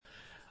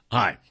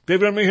Hi,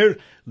 Dave Emory here.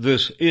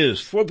 This is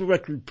For the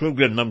Record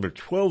program number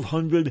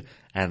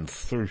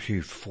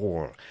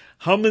 1234.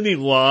 How many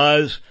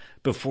lies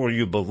before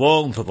you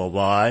belong to the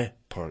lie?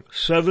 Part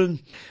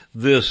 7.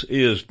 This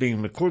is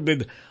being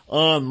recorded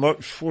on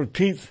March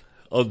 14th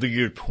of the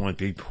year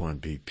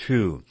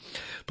 2022.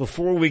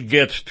 Before we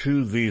get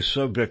to the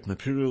subject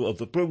material of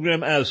the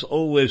program, as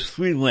always,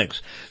 3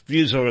 links.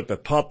 These are at the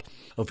top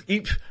of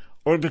each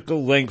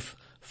article length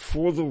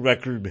For the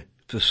Record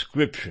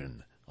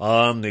description.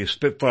 On the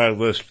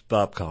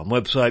SpitfireList.com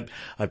website,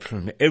 I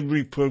turn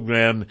every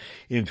program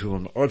into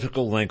an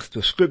article-length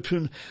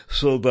description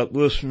so that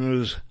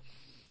listeners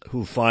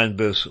who find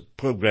this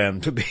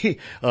program to be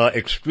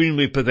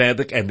extremely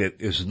pedantic, and it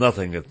is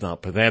nothing if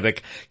not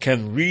pedantic,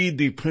 can read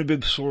the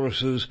printed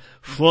sources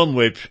from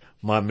which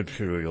my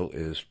material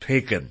is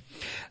taken.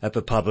 At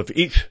the top of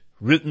each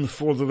written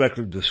For the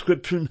Record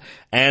description,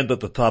 and at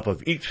the top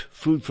of each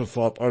Food for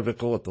Thought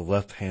article at the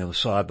left-hand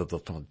side of the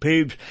front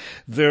page,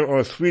 there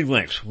are 3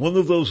 links. One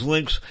of those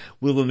links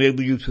will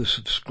enable you to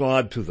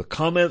subscribe to the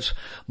comments,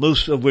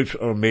 most of which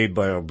are made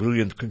by our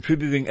brilliant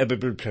contributing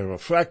editor, Tara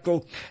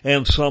Fractal,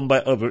 and some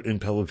by other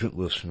intelligent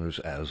listeners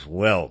as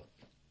well.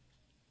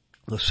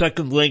 The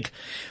second link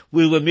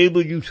will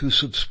enable you to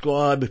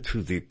subscribe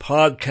to the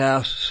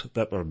podcasts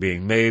that are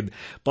being made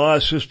by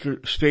sister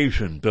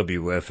station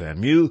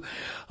WFMU.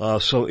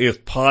 So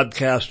if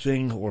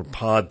podcasting or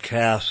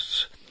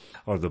podcasts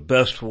are the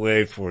best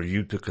way for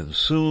you to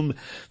consume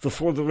the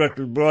For the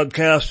Record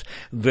broadcast,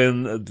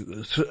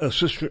 then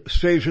sister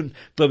station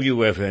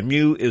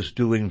WFMU is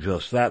doing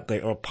just that.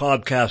 They are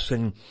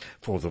podcasting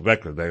For the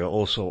Record. They are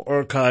also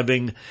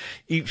archiving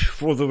each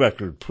For the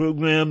Record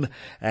program,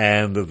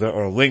 and there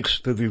are links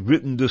to the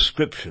written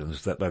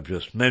descriptions that I've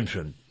just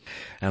mentioned.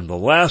 And the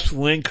last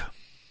link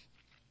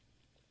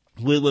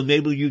will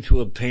enable you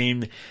to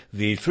obtain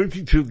the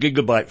 32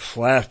 gigabyte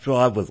flash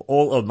drive with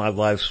all of my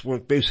life's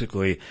work,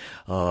 basically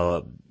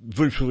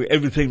virtually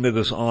everything that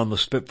is on the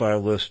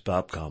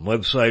SpitfireList.com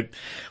website.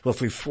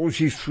 Roughly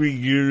 43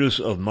 years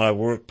of my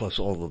work plus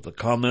all of the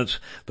comments.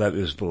 That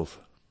is both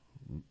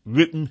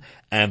written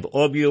and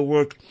audio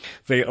work.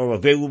 They are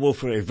available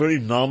for a very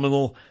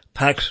nominal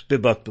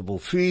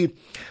tax-deductible fee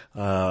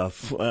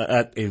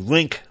at a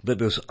link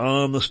that is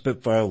on the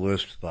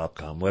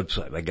SpitfireList.com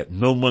website. I get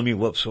no money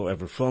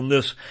whatsoever from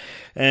this,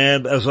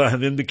 and as I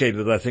have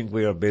indicated, I think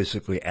we are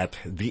basically at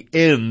the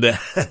end,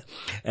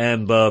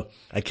 and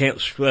I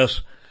can't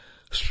stress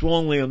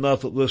strongly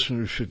enough that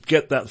listeners should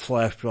get that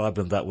flash drive,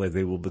 and that way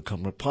they will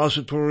become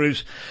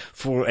repositories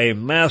for a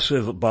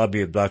massive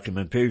body of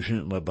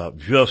documentation about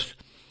just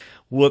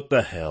what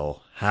the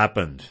hell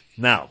happened.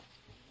 Now,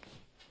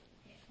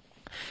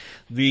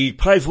 the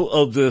title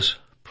of this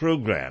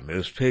program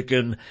is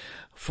taken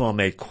from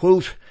a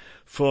quote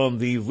from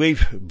the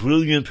late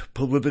brilliant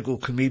political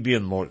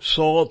comedian Mort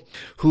Sahl,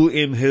 who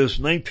in his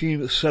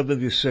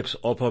 1976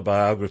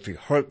 autobiography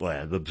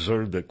Heartland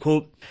observed that,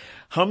 quote,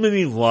 "How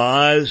many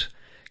lies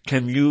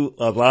can you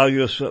allow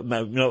yourself,"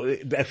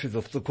 actually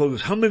the quote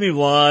is, "How many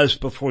lies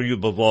before you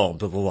belong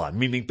to the lie?"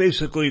 Meaning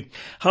basically,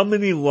 how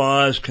many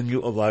lies can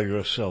you allow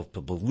yourself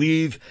to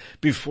believe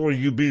before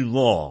you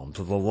belong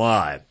to the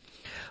lie?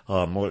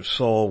 Mort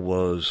Sahl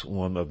was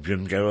one of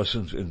Jim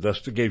Garrison's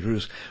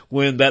investigators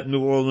when that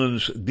New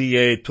Orleans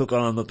DA took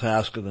on the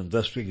task of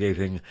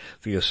investigating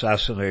the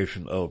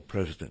assassination of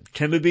President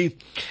Kennedy.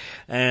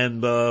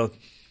 And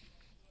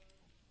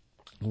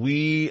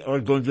we are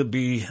going to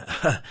be,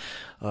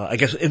 I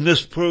guess in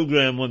this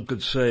program one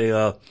could say,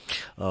 how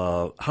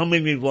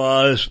many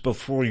lies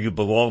before you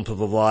belong to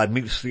the lie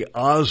meets the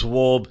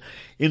Oswald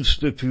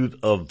Institute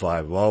of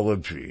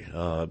Virology.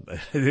 A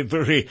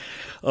very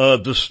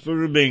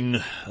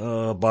disturbing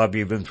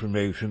body of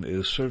information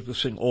is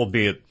surfacing,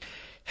 albeit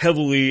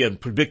heavily and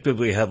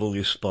predictably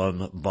heavily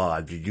spun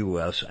by the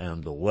U.S.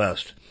 and the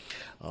West.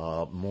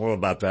 More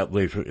about that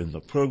later in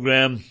the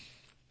program.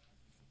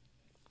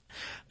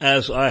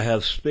 As I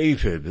have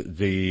stated,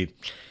 the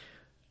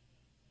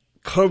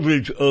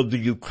coverage of the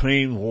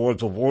Ukraine war,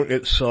 the war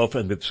itself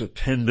and its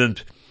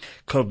attendant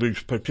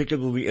coverage,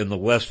 particularly in the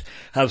West,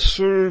 have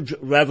served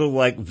rather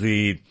like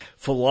the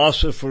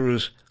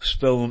philosopher's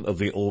stone of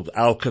the old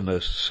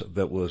alchemists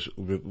that was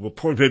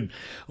reported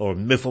or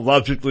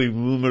mythologically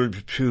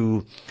rumored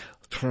to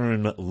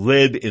turn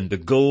lead into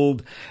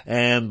gold.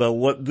 And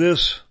what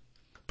this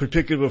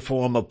particular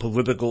form of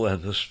political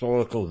and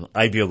historical and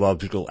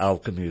ideological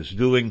alchemy is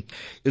doing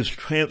is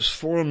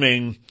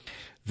transforming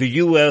the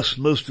U.S.,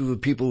 most of the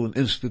people and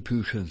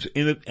institutions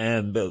in it,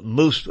 and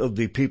most of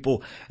the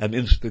people and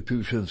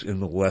institutions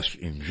in the West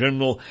in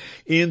general,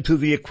 into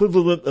the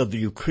equivalent of the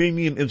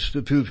Ukrainian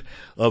Institute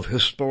of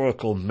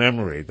Historical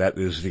Memory. That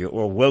is the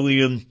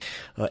Orwellian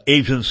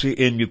agency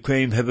in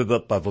Ukraine headed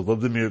up by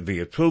Volodymyr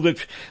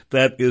Vyatrovich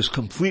that is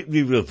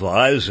completely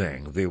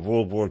revising the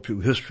World War II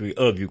history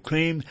of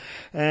Ukraine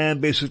and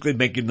basically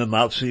making the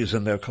Nazis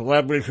and their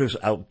collaborators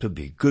out to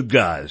be good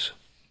guys.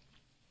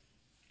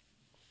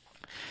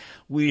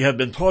 We have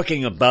been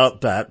talking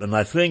about that, and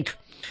I think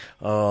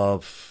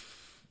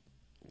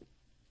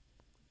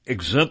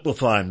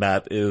exemplifying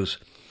that is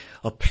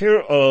a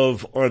pair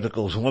of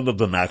articles. One of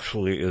them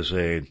actually is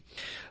an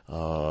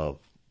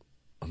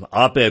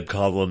op-ed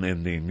column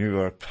in the New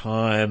York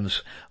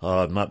Times,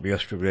 not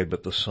yesterday,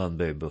 but the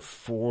Sunday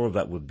before.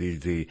 That would be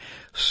the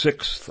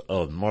 6th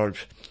of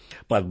March,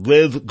 by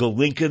Lev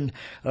Golinkin.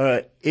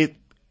 It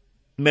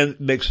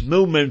makes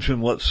no mention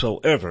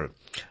whatsoever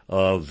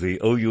of the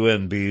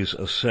OUNB's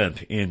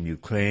ascent in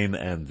Ukraine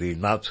and the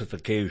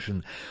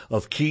Nazification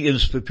of key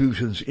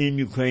institutions in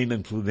Ukraine,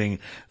 including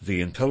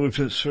the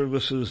intelligence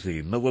services,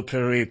 the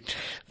military,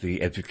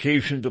 the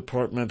education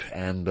department,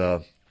 and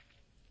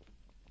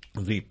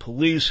the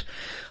police.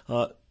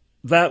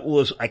 That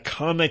was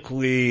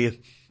iconically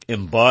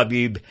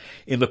embodied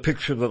in a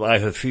picture that I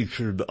have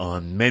featured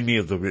on many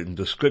of the written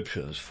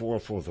descriptions for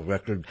the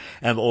record,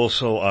 and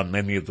also on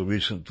many of the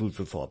recent Food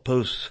for Thought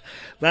posts.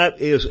 That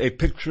is a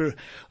picture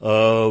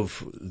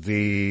of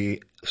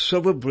the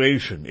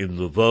celebration in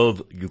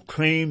Lvov,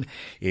 Ukraine,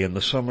 in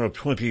the summer of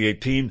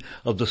 2018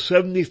 of the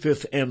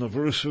 75th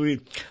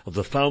anniversary of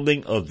the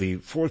founding of the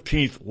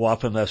 14th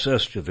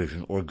Waffen-SS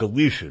Division, or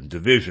Galician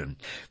Division.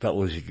 That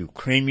was a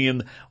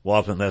Ukrainian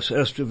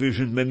Waffen-SS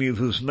division, many of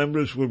whose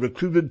members were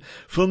recruited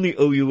from the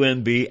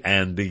OUNB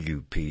and the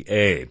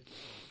UPA.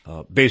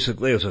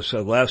 Basically, as I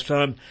said last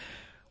time,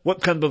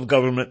 what kind of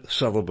government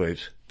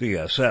celebrates the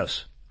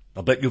SS? I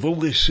bet you've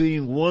only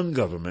seen one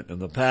government in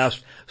the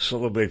past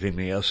celebrating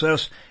the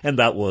SS, and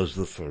that was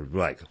the Third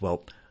Reich.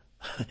 Well,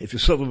 if you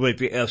celebrate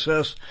the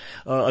SS,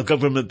 a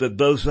government that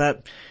does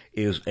that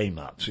is a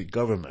Nazi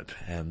government.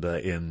 And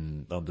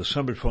on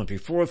December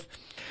 24th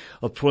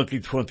of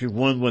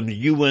 2021, when the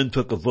UN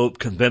took a vote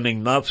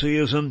condemning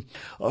Nazism,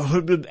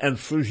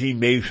 130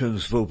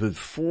 nations voted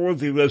for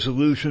the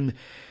resolution,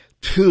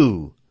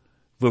 2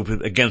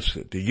 voted against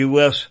it, the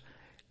US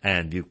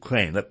and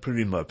Ukraine. That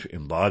pretty much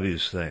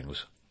embodies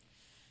things.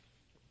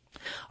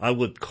 I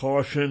would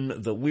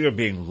caution that we are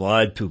being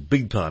lied to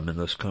big time in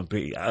this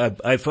country.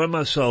 I find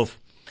myself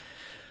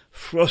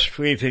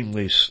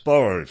frustratingly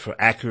starved for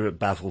accurate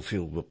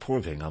battlefield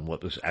reporting on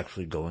what is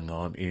actually going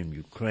on in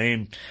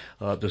Ukraine.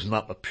 It does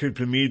not appear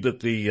to me that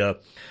the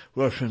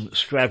Russian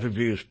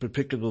strategy is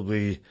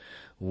particularly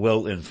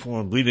well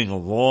informed, leading a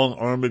long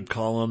armored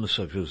column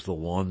such as the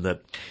one that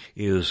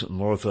is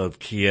north of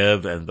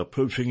Kiev and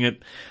approaching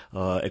it,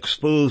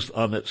 exposed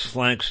on its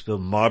flanks the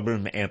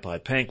modern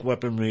anti-tank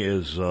weaponry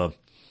is,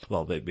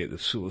 maybe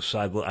it's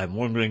suicidal. I'm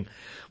wondering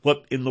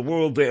what in the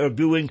world they are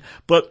doing,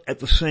 but at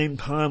the same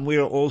time we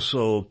are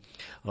also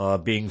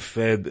being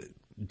fed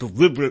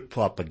deliberate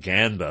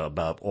propaganda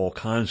about all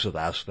kinds of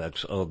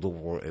aspects of the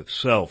war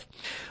itself.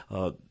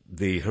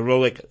 The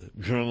heroic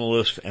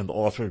journalist and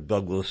author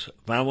Douglas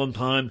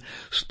Valentine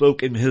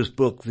spoke in his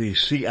book, The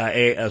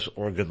CIA as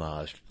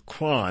Organized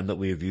Crime, that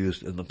we have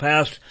used in the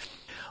past,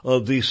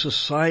 of the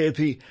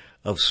society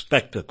of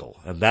spectacle,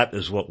 and that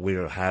is what we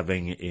are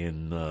having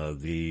in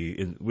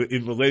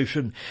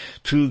relation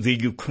to the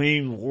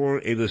Ukraine war.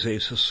 It is a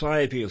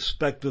society of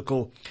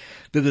spectacle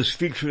that is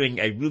featuring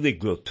a really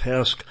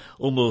grotesque,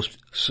 almost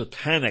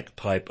satanic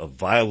type of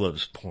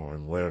violence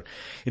porn, where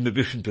in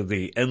addition to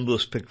the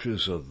endless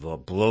pictures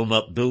of blown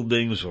up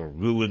buildings or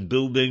ruined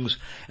buildings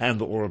and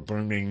or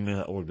burning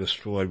or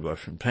destroyed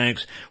Russian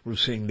tanks, we're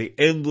seeing the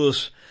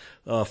endless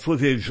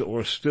footage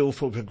or still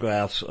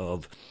photographs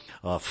of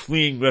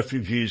fleeing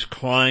refugees,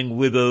 crying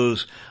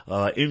widows,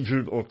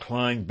 injured or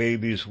crying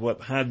babies,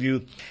 what have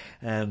you.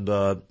 And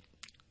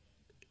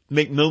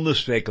make no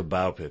mistake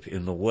about it,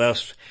 in the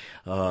West,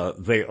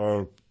 they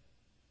are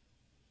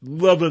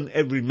loving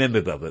every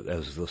minute of it,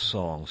 as the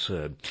song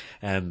said.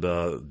 And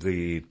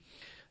the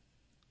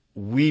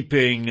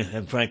weeping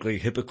and frankly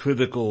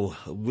hypocritical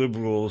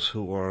liberals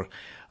who are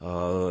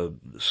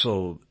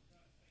so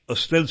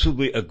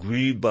ostensibly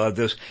agreed by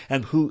this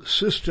and who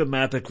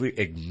systematically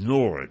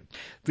ignored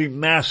the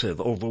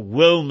massive,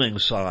 overwhelming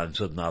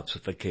signs of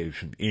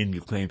Nazification in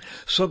Ukraine,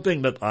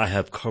 something that I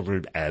have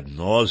covered ad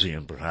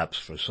nauseum, perhaps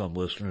for some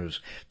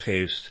listeners'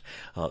 taste,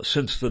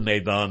 since the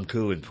Maidan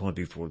coup in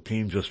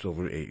 2014, just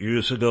over 8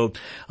 years ago.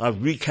 I've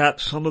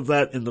recapped some of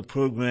that in the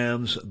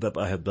programs that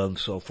I have done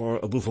so far,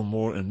 a little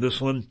more in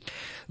this one.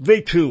 They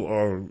too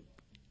are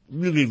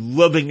really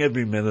loving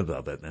every minute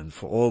of it, and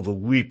for all the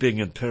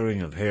weeping and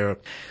tearing of hair,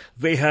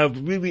 they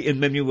have really in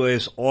many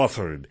ways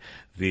authored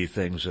the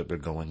things that are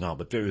going on.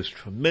 But there is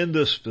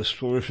tremendous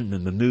distortion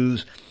in the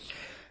news.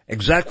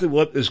 Exactly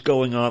what is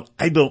going on,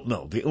 I don't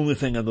know. The only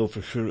thing I know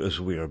for sure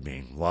is we are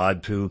being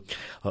lied to.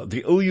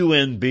 The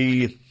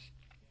OUNB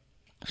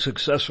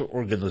successor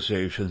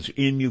organizations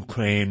in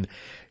Ukraine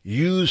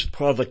used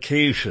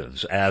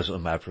provocations as a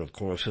matter of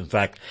course. In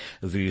fact,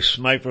 the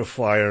sniper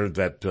fire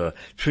that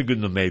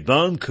triggered the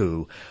Maidan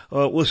coup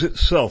was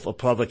itself a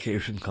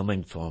provocation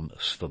coming from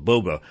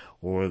Svoboda,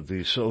 or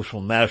the Social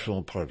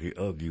National Party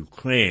of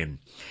Ukraine.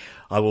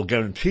 I will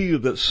guarantee you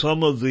that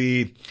some of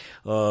the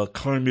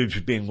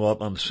carnage being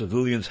wrought on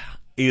civilians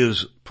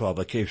is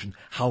provocation.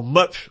 How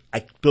much,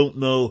 I don't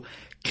know,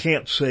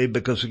 can't say,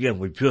 because again,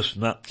 we're just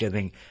not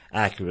getting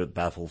accurate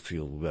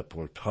battlefield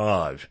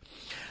reportage.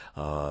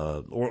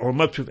 or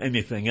much of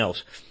anything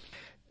else.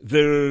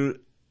 There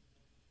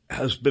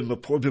has been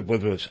reported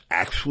whether it's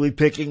actually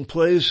taking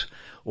place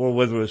or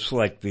whether it's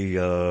like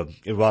the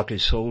Iraqi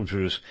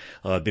soldiers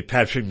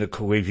detaching the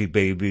Kuwaiti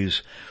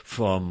babies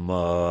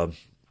from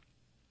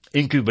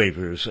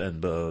incubators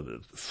and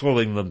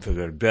throwing them to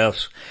their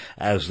deaths,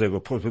 as they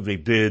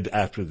reportedly did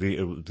after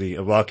the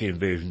Iraqi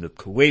invasion of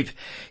Kuwait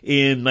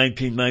in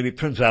 1990.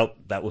 Turns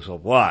out that was a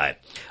lie.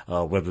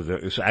 Whether there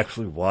is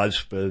actually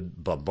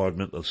widespread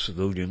bombardment of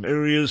civilian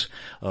areas,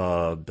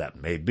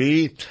 that may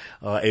be.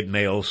 It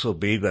may also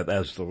be that,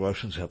 as the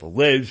Russians have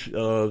alleged,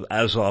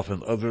 as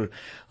often other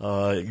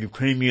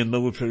Ukrainian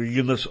military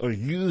units are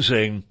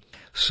using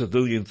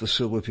civilian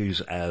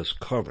facilities as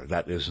cover.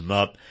 That is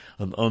not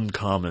an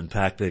uncommon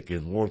tactic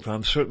in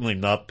wartime, certainly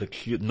not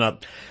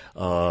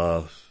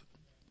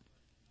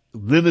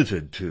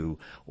limited to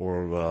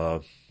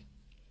or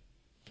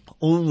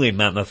only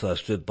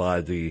manifested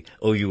by the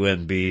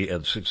OUNB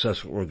and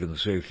successor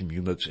organization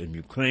units in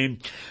Ukraine.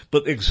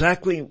 But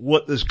exactly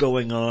what is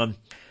going on,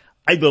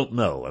 I don't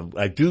know. And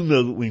I do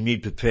know that we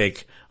need to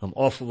take an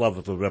awful lot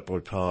of the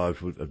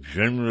reportage with a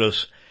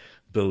generous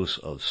dose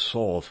of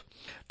salt,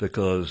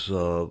 because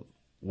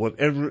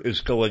whatever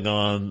is going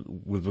on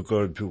with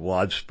regard to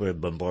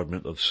widespread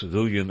bombardment of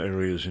civilian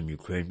areas in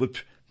Ukraine,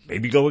 which may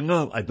be going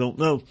on, I don't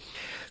know,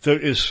 there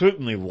is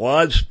certainly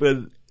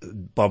widespread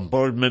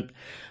bombardment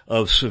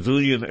of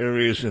civilian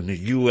areas in the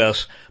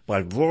U.S.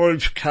 by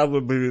large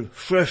caliber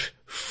fresh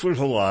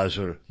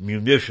fertilizer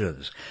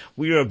munitions.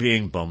 We are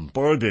being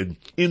bombarded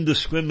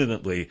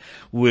indiscriminately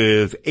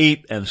with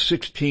 8 and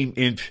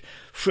 16-inch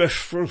fresh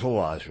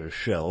fertilizer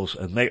shells,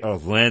 and they are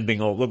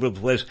landing all over the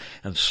place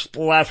and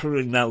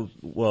splattering that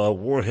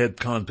warhead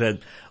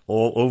content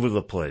all over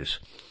the place.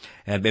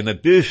 And in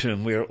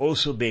addition, we are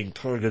also being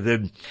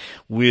targeted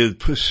with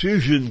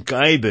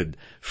precision-guided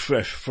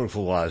fresh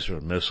fertilizer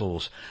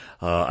missiles.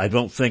 I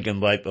don't think, in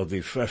light of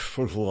the fresh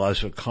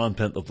fertilizer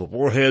content of the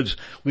warheads,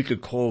 we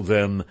could call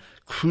them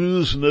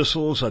cruise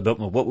missiles. I don't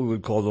know what we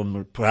would call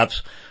them,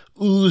 perhaps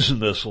ooze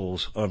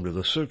missiles under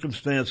the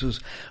circumstances,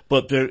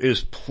 but there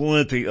is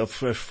plenty of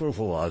fresh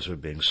fertilizer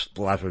being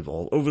splattered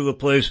all over the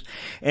place,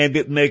 and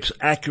it makes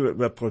accurate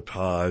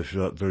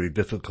reportage very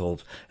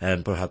difficult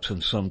and perhaps in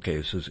some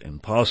cases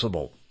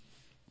impossible.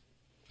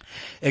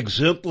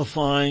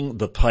 Exemplifying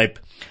the type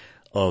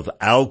of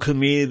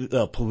alchemy,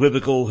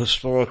 political,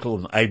 historical,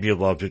 and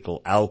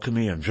ideological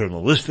alchemy and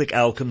journalistic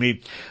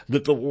alchemy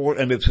that the war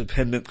and its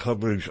attendant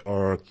coverage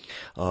are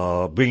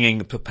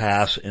bringing to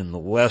pass in the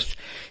West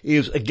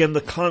is, again,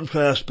 the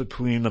contrast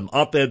between an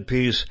op-ed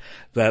piece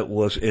that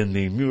was in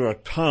the New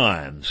York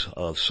Times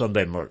of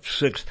Sunday, March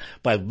 6th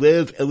by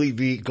Lev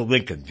Golinkin,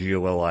 Golinkin.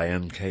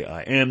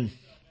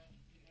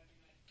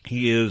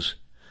 He is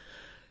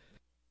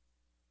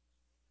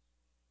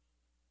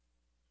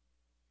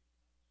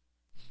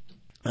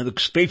an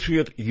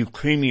expatriate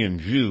Ukrainian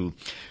Jew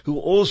who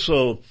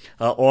also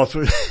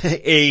authored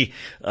a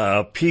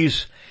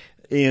piece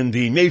in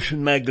the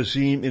Nation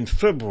magazine in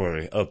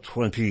February of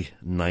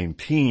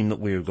 2019 that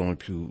we are going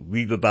to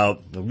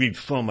read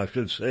from, I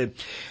should say.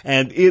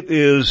 And it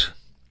is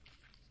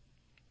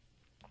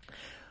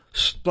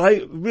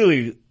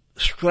really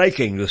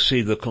striking to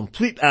see the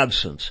complete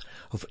absence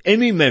of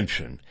any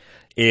mention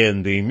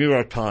in the New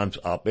York Times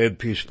op-ed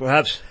piece,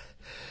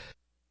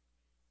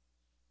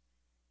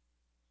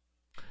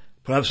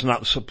 Perhaps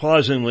not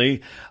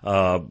surprisingly,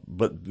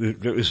 but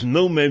there is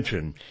no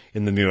mention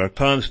in the New York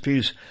Times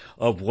piece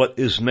of what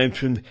is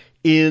mentioned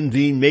in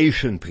the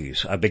Nation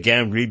piece. I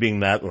began reading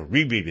that, or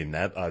rereading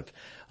that. I've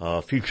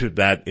featured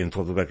that in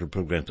For the Record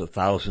programs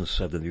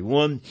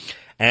 1071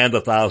 and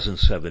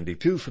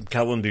 1072 from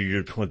calendar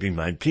year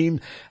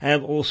 2019,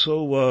 and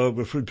also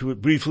referred to it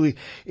briefly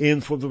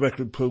in For the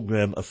Record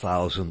program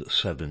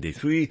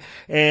 1073,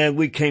 and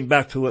we came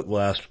back to it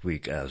last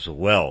week as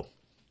well.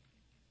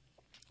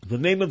 The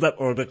name of that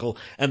article,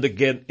 and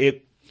again,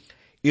 it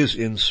is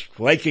in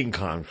striking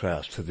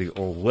contrast to the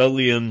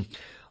Orwellian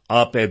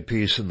op-ed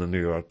piece in the New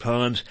York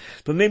Times.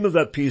 The name of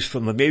that piece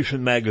from the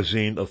Nation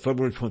magazine of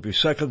February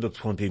 22nd of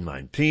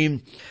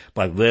 2019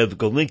 by Lev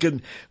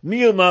Golinkin,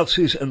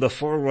 Neo-Nazis and the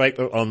Far Right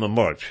are on the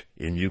march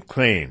in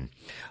Ukraine.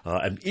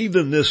 And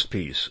even this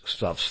piece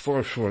stops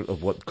far short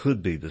of what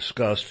could be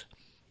discussed.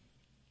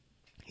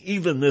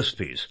 Even this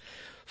piece,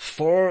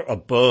 far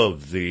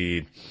above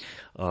the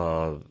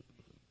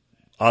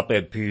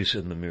op-ed piece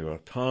in the New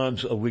York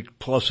Times a week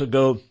plus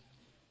ago,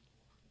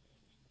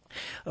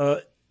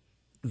 it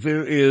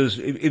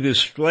is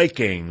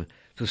striking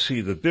to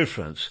see the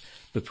difference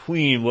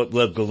between what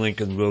Lev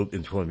Golinkin wrote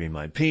in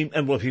 2019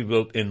 and what he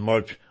wrote in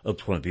March of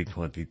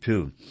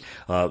 2022.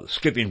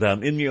 Skipping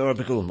down in the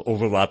article and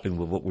overlapping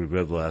with what we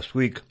read last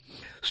week,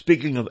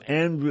 speaking of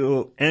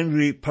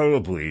Andriy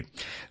Parubly,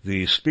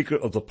 the Speaker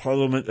of the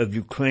Parliament of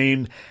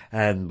Ukraine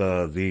and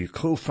the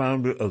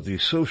co-founder of the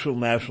Social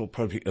National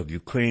Party of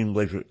Ukraine,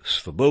 later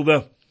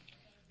Svoboda,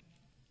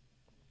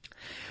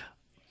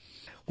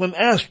 when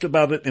asked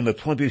about it in a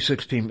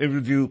 2016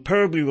 interview,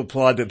 Parubly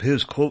replied that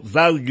his, quote,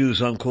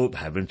 values, unquote,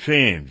 haven't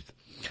changed.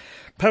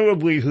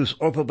 Parably, whose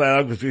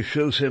autobiography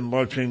shows him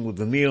marching with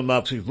the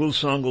neo-Nazi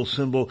Volksangel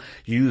symbol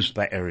used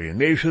by Aryan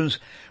nations,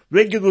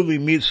 regularly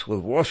meets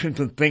with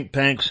Washington think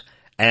tanks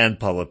and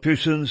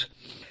politicians.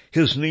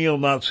 His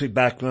neo-Nazi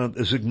background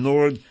is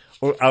ignored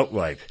or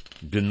outright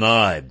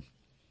denied.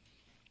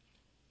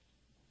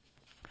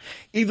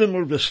 Even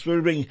more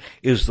disturbing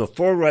is the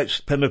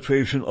far-right's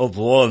penetration of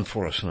law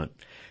enforcement.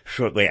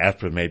 Shortly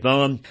after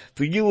Maidan,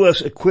 the U.S.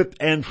 equipped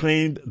and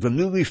trained the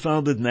newly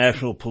founded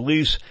National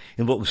Police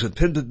in what was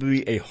intended to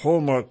be a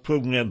hallmark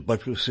program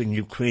buttressing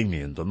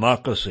Ukrainian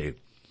democracy.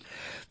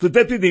 The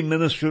Deputy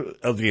Minister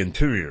of the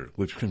Interior,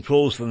 which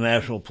controls the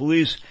National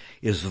Police,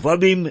 is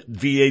Vadim,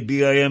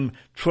 V-A-D-I-M,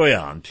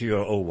 Troyan,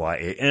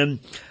 T-R-O-Y-A-N,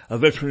 a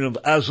veteran of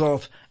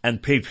Azov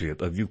and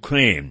patriot of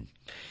Ukraine.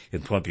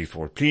 In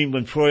 2014,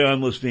 when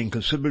Troyan was being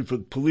considered for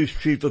the police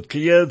chief of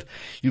Kiev,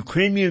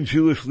 Ukrainian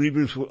Jewish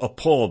leaders were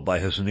appalled by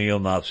his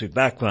neo-Nazi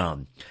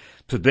background.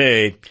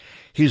 Today,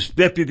 he's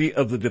deputy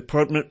of the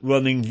department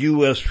running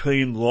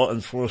U.S.-trained law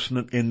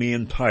enforcement in the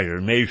entire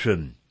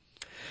nation.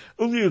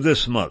 Earlier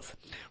this month,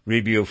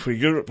 Radio Free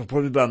Europe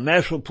reported on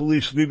National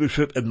Police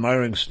leadership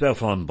admiring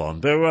Stefan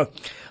Bandera,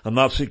 a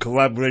Nazi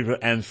collaborator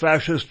and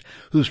fascist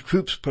whose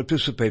troops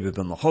participated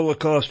in the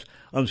Holocaust,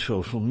 on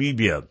social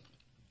media.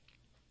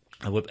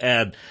 I would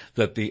add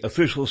that the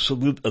official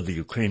salute of the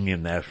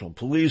Ukrainian National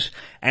Police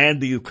and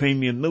the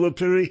Ukrainian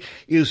military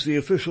is the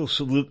official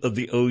salute of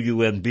the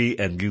OUNB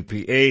and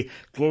UPA,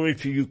 glory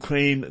to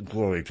Ukraine,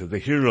 glory to the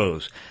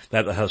heroes.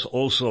 That has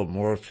also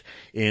morphed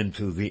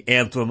into the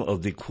anthem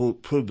of the,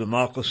 quote,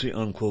 pro-democracy,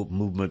 unquote,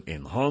 movement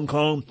in Hong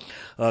Kong,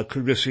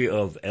 courtesy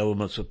of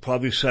elements of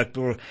Pravi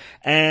sector,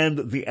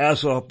 and the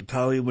Azov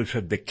battalion, which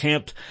had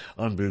decamped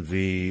under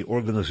the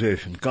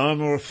organization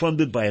Ganor,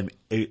 funded by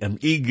an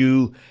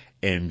EU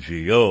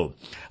NGO.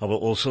 I will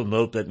also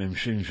note that in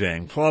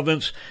Xinjiang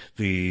province,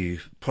 the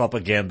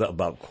propaganda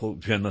about, quote,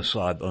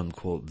 genocide,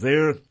 unquote,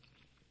 there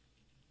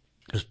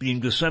is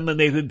being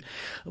disseminated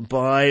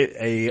by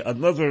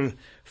another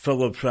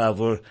fellow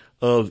traveler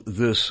of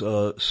this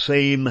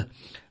same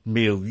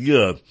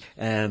milieu,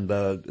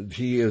 and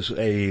he is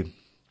a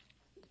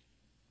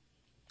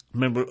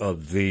member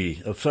of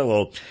a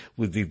fellow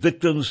with the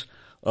Victims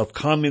of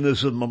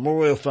Communism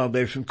Memorial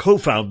Foundation,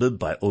 co-founded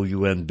by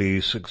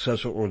OUNB's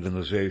successor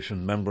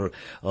organization member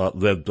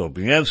Lev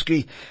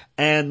Dobryansky,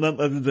 and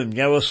none other than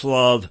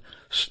Yaroslav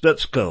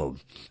Stetsko.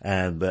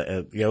 And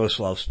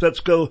Yaroslav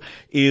Stetsko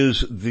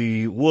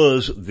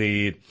was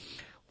the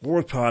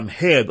wartime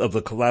head of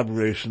the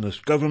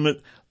collaborationist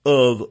government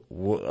of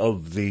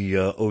the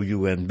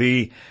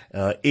OUNB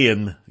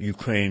in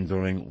Ukraine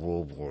during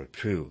World War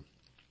II.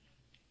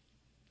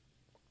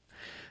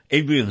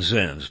 Adrian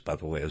Zenz, by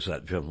the way, is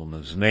that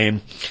gentleman's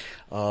name.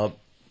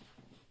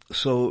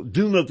 So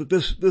do note that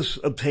this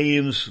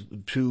obtains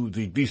to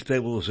the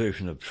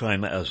destabilization of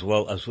China as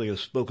well, as we have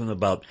spoken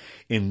about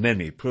in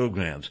many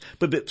programs.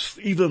 But it's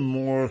even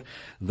more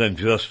than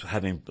just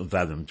having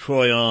Vadim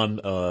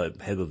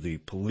Troyan, head of the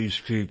police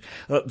chief.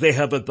 They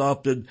have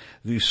adopted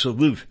the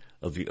salute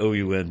of the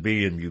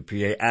OUNB and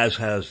UPA, as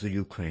has the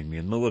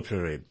Ukrainian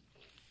military.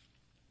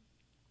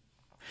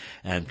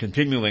 And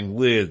continuing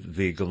with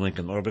the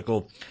Galinkin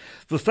article,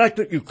 the fact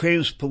that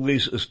Ukraine's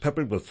police is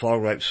peppered with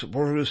far-right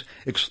supporters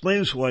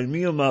explains why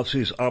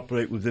neo-Nazis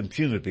operate with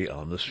impunity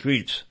on the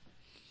streets.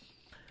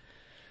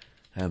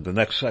 And the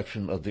next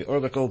section of the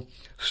article,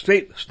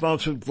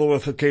 state-sponsored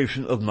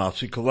glorification of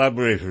Nazi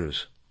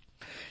collaborators.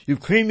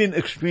 Ukrainian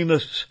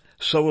extremists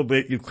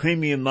celebrate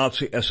Ukrainian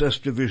Nazi SS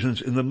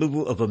divisions in the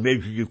middle of a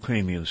major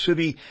Ukrainian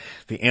city,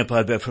 the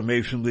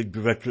Anti-Defamation League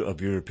Director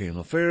of European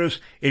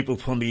Affairs, April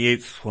 28,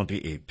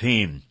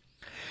 2018.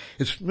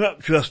 It's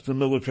not just the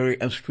military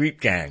and street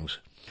gangs.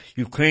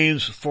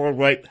 Ukraine's far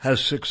right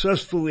has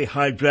successfully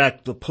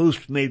hijacked the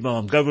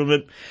post-Maidan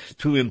government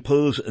to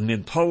impose an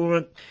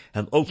intolerant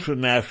and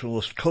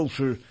ultra-nationalist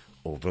culture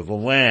over the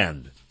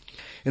land.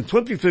 In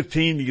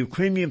 2015, the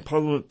Ukrainian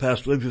parliament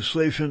passed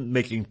legislation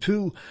making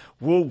two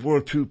World War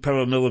II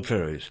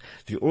paramilitaries,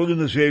 the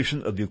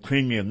Organization of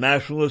Ukrainian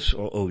Nationalists,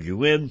 or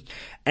OUN,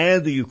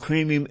 and the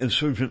Ukrainian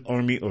Insurgent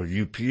Army, or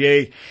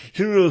UPA,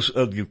 heroes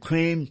of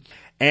Ukraine,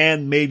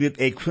 and made it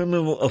a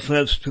criminal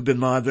offense to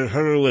deny their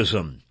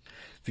heroism.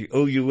 The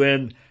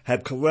OUN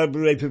had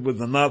collaborated with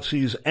the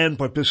Nazis and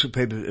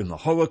participated in the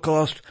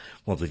Holocaust,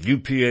 while the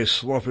UPA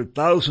slaughtered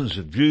thousands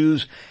of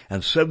Jews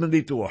and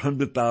 70 to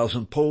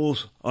 100,000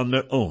 Poles on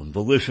their own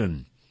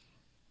volition.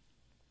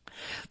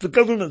 The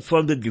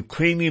government-funded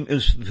Ukrainian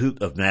Institute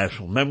of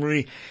National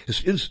Memory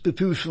is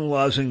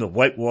institutionalizing the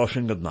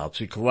whitewashing of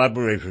Nazi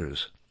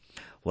collaborators.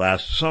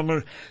 Last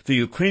summer, the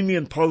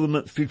Ukrainian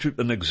parliament featured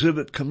an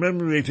exhibit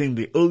commemorating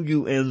the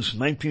OUN's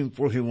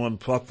 1941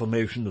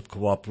 proclamation of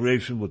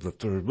cooperation with the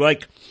Third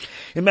Reich.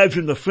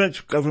 Imagine the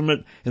French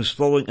government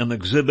installing an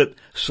exhibit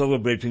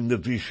celebrating the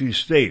Vichy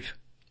state.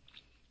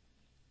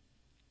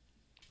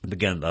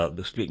 Again,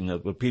 speaking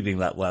of repeating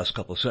that last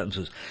couple of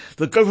sentences,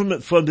 the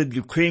government-funded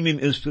Ukrainian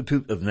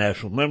Institute of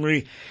National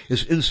Memory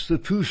is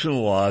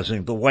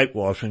institutionalizing the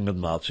whitewashing of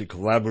Nazi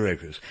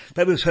collaborators.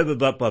 That is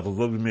headed up by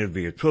Volodymyr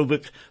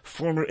Vyatrovich,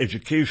 former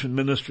education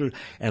minister,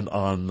 and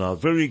on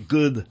very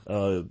good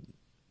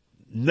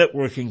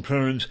networking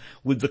terms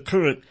with the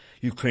current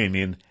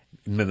Ukrainian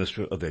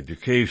Minister of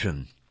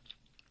Education.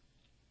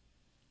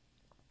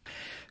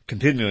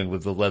 Continuing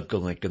with the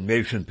Letgo Lincoln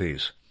Nation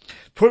piece.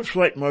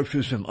 Torchlight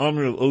marches in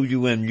honor of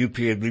OUN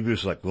UPA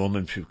leaders like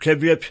Roman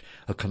Shukevich,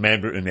 a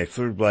commander in a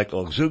Third Reich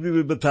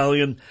Auxiliary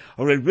Battalion,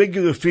 are a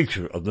regular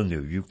feature of the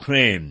new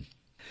Ukraine.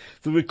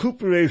 The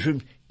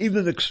recuperation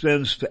even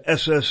extends to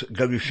SS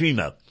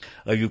Garushina,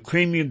 a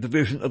Ukrainian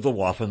division of the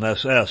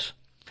Waffen-SS.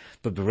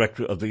 The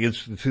director of the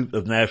Institute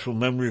of National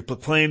Memory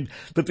proclaimed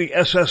that the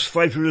SS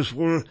fighters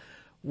were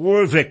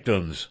war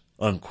victims,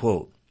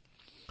 unquote.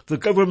 The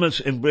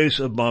government's embrace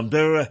of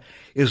Bandera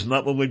is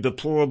not only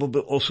deplorable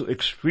but also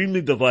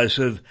extremely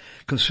divisive,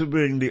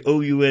 considering the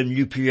OUN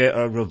UPA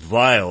are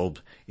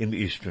reviled in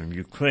eastern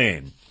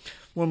Ukraine.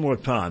 One more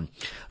time.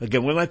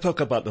 Again, when I talk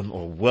about an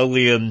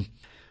Orwellian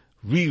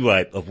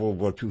rewrite of World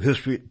War II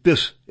history,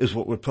 this is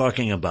what we're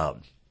talking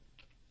about.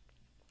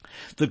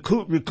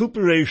 The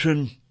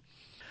recuperation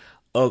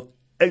of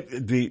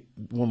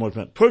one more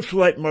time.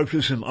 Torchlight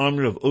marches in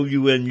honor of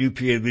OUN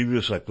UPA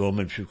leaders like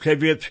Roman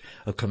Shukevich,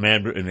 a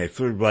commander in a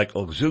Third Reich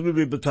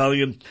Auxiliary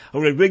Battalion,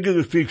 are a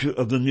regular feature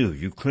of the new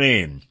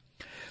Ukraine.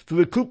 The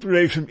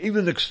recuperation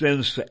even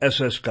extends to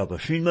SS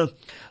Garushina,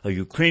 a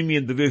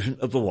Ukrainian division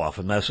of the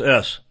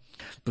Waffen-SS.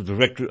 The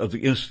director of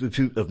the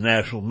Institute of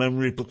National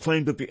Memory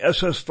proclaimed that the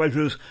SS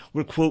fighters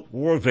were, quote,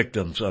 war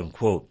victims,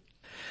 unquote.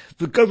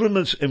 The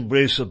government's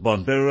embrace of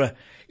Bandera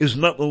is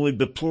not only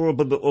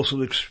deplorable but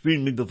also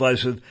extremely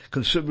divisive,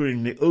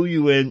 considering the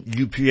OUN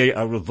UPA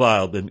are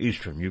reviled in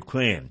eastern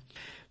Ukraine.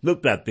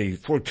 Note that the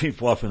 14th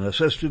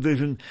Waffen-SS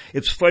Division,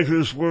 its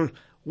fighters were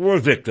war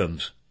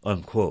victims,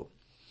 unquote.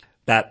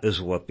 That is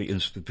what the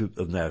Institute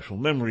of National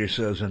Memory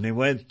says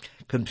anyway.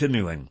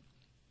 Continuing.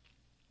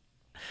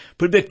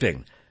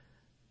 Predicting.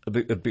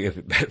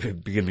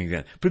 Beginning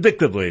again.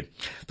 Predictably,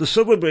 the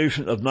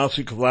celebration of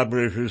Nazi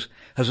collaborators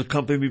has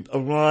accompanied a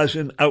rise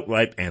in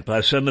outright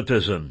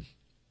anti-Semitism.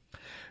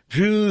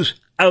 Jews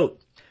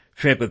out,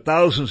 chanted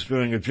thousands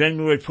during a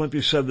January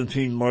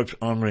 2017 march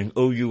honoring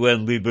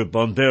OUN leader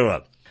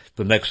Bandera.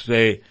 The next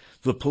day,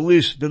 the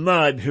police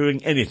denied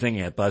hearing anything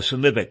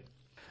anti-Semitic.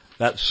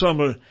 That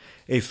summer,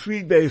 a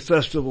 3-day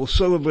festival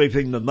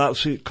celebrating the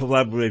Nazi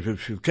collaborator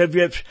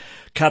Shukevich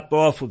capped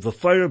off with the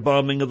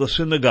firebombing of a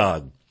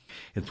synagogue.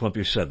 In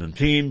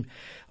 2017,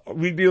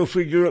 Radio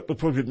Free Europe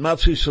reported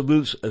Nazi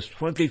salutes as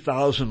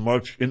 20,000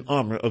 marched in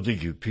honor of the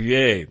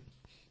UPA.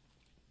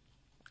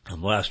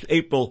 And last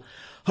April,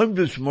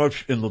 hundreds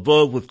marched in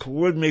Lvov with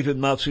coordinated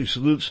Nazi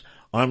salutes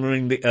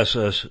honoring the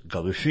SS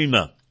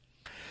Garushina.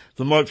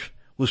 The march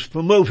was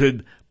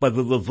promoted by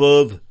the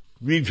Lvov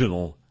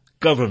regional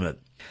government.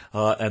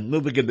 And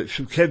moving into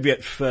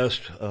Shukevich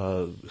Fest,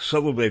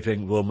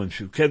 celebrating Roman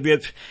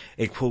Shukevich,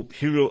 a, quote,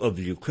 hero of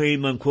the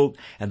Ukraine, unquote,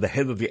 and the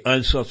head of the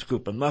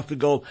Einsatzgruppe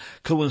Nachtigall,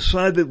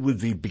 coincided with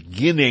the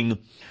beginning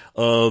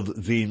of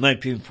the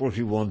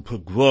 1941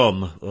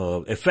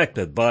 pogrom,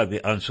 effected by the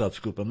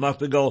Einsatzgruppe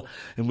Nachtigall,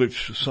 in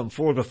which some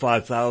 4,000 to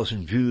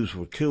 5,000 Jews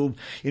were killed,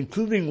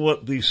 including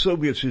what the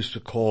Soviets used to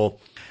call,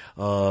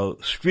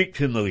 street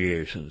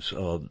humiliations.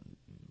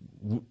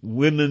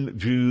 Women,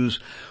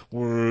 Jews,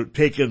 were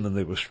taken and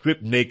they were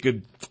stripped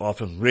naked,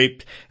 often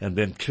raped, and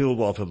then killed,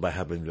 often by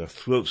having their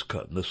throats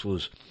cut. And this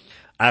was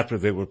after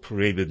they were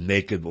paraded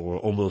naked or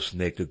almost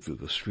naked through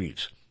the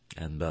streets.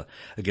 And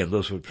again,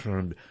 those were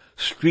termed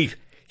street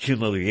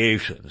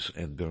humiliations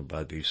and done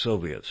by the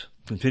Soviets.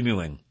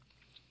 Continuing.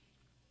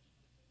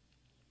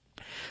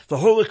 The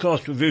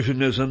Holocaust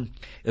revisionism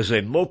is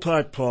a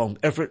multi-pronged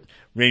effort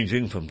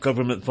ranging from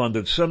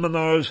government-funded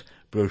seminars,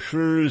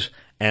 brochures,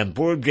 and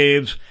board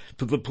games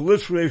to the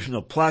proliferation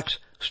of plaques,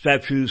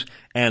 statues,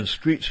 and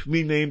streets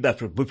renamed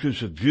after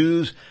butchers of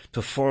Jews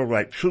to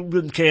far-right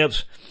children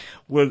camps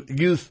where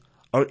youth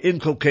are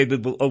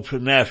inculcated with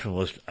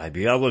ultra-nationalist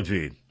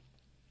ideology.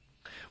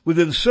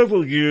 Within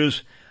several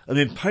years, an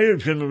entire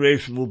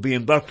generation will be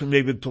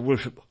indoctrinated to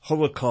worship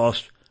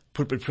Holocaust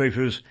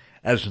perpetrators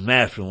as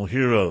national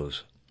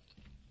heroes.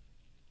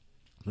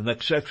 The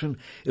next section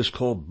is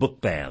called book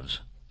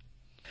bans.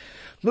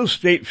 No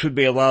state should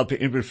be allowed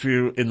to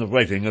interfere in the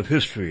writing of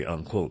history,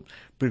 unquote.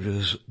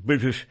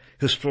 British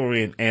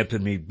historian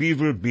Anthony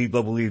Beevor,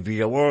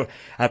 BEEVOR,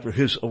 after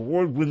his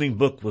award-winning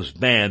book was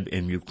banned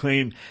in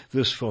Ukraine.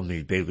 This from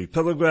the Daily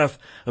Telegraph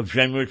of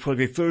January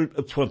 23rd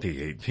of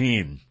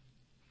 2018.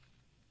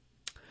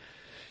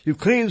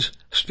 Ukraine's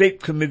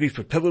State Committee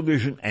for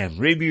Television and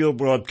Radio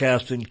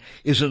Broadcasting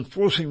is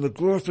enforcing the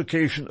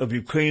glorification of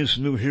Ukraine's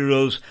new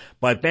heroes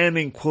by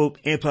banning, quote,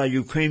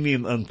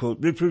 anti-Ukrainian, unquote,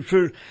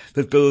 literature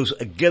that goes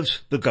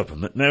against the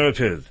government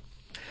narrative.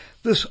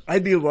 This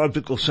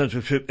ideological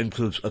censorship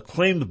includes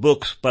acclaimed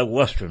books by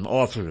Western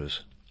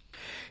authors.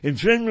 In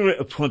January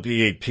of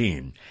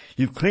 2018,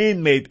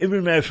 Ukraine made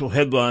international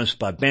headlines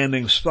by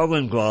banning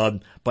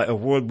Stalingrad by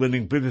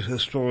award-winning British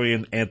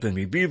historian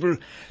Anthony Beevor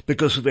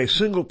because of a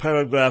single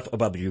paragraph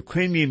about a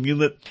Ukrainian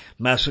unit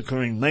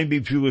massacring 90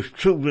 Jewish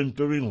children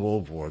during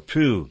World War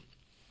II.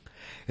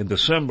 In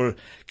December,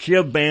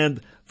 Kiev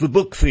banned The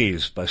Book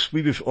Thieves by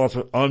Swedish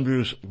author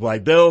Anders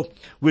Rydell,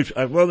 which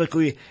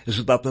ironically is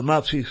about the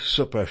Nazi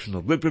suppression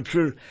of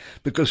literature,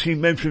 because he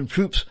mentioned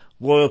troops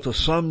loyal to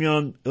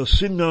Semyon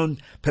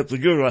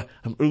Petliura,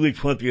 an early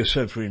 20th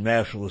century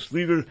nationalist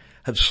leader,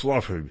 had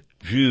slaughtered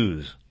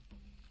Jews.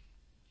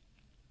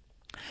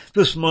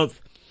 This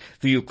month,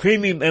 the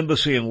Ukrainian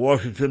embassy in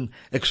Washington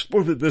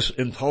exported this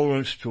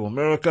intolerance to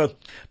America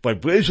by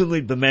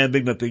brazenly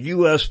demanding that the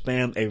U.S.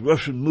 ban a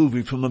Russian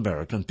movie from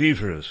American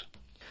theaters.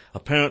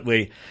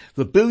 Apparently,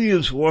 the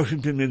billions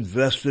Washington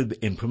invested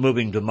in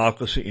promoting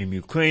democracy in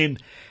Ukraine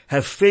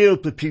have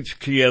failed to teach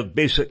Kiev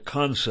basic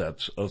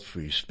concepts of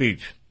free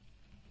speech.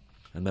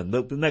 And then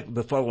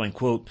the following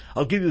quote,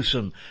 I'll give you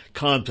some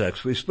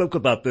context. We spoke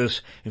about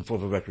this in For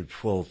the Record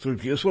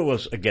 1230, as well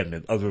as, again,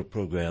 in other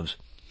programs.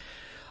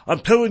 I'm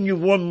telling you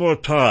one more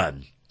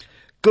time,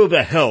 go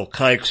to hell,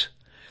 kikes.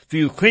 The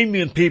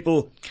Ukrainian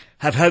people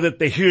have had it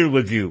to here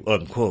with you,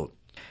 unquote.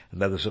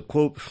 And that is a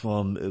quote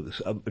from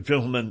a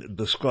gentleman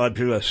described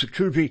here as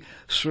Security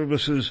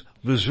Services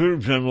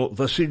Reserve General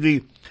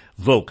Vasily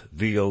Vovk,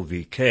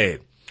 V-O-V-K.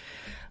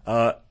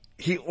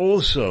 He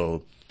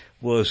also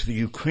was the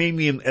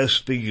Ukrainian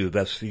SBU,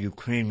 that's the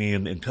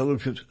Ukrainian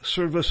Intelligence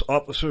Service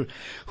officer,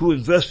 who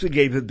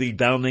investigated the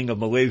downing of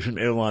Malaysian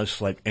Airlines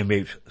flight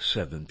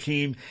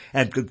MH17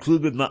 and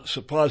concluded, not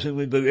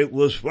surprisingly, that it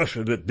was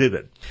Russia that did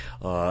it.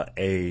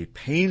 A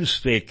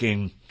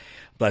painstaking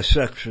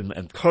dissection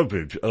and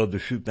coverage of the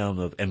shootdown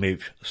of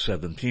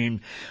MH17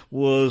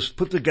 was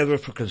put together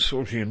for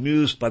Consortium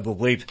News by the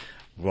late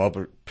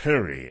Robert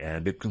Perry,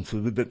 and it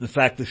concluded that in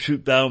fact the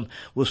shootdown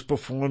was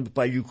performed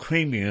by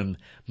Ukrainian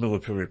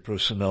military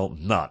personnel,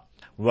 not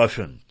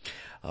Russian.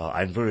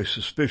 I'm very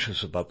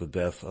suspicious about the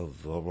death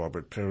of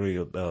Robert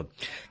Perry.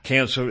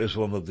 Cancer is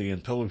one of the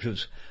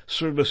intelligence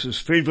service's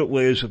favorite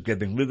ways of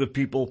getting rid of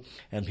people,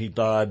 and he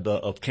died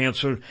of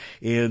cancer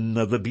in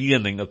the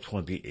beginning of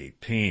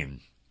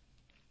 2018.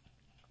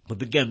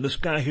 But again, this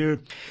guy here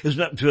is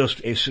not just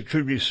a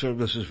Security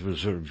Services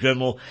Reserve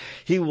General.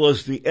 He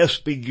was the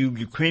SBU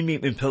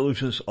Ukrainian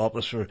intelligence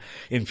officer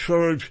in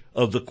charge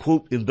of the,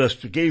 quote,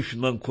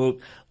 investigation,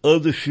 unquote,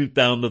 of the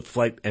shootdown of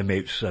flight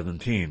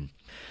MH17.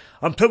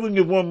 I'm telling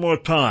you one more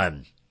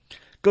time,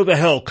 go to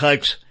hell,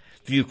 kikes.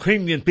 The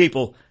Ukrainian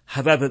people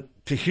have had it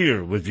to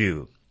here with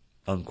you,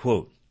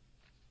 unquote.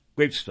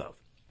 Great stuff.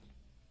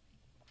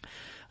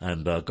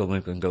 And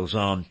Lincoln goes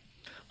on.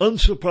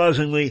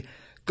 Unsurprisingly,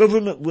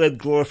 government-led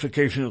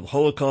glorification of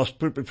Holocaust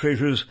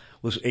perpetrators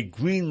was a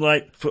green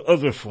light for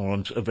other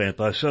forms of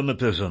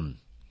anti-Semitism.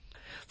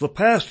 The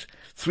past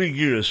 3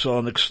 years saw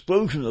an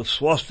explosion of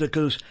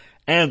swastikas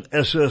and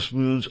SS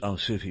runes on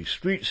city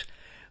streets,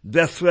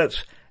 death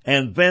threats,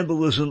 and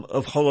vandalism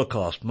of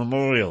Holocaust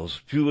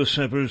memorials, Jewish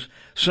centers,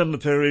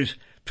 cemeteries,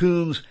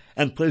 tombs,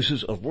 and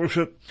places of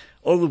worship,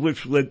 all of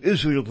which led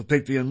Israel to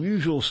take the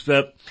unusual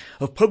step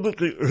of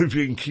publicly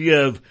urging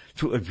Kiev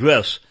to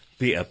address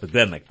the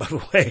epidemic. By the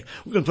way,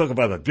 we're going to talk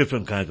about a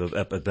different kind of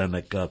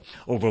epidemic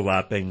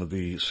overlapping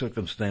the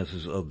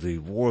circumstances of the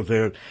war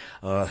there,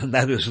 and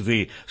that is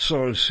the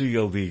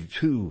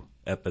SARS-CoV-2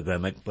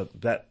 epidemic,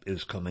 but that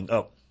is coming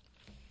up.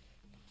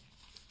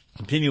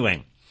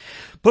 Continuing.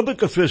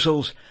 Public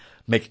officials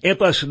make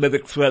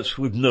anti-Semitic threats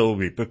with no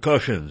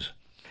repercussions.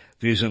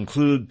 These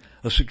include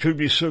a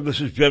Security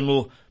Services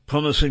General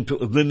promising to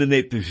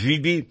eliminate the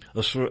Zhidi,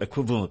 a slur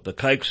equivalent to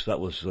kikes, that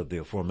was the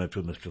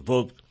aforementioned Mr.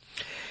 Vovk,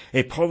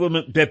 a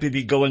parliament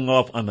deputy going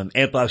off on an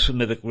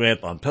anti-Semitic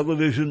rant on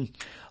television,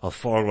 a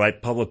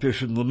far-right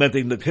politician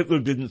lamenting that Hitler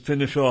didn't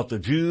finish off the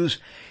Jews,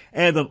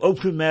 and an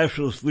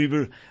ultra-nationalist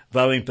leader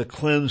vowing to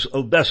cleanse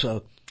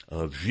Odessa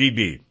of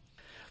Zhidi.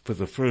 For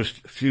the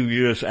first few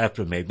years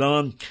after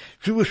Maidan,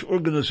 Jewish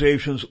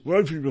organizations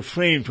largely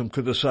refrained from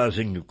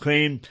criticizing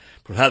Ukraine,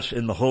 perhaps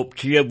in the hope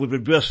Kiev would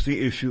address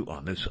the issue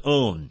on its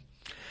own.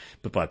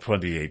 But by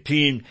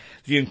 2018,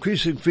 the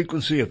increasing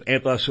frequency of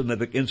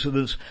anti-Semitic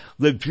incidents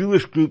led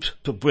Jewish groups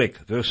to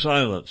break their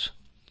silence.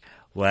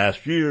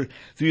 Last year,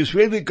 the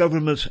Israeli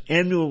government's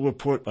annual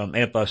report on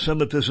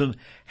anti-Semitism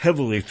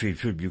heavily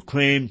featured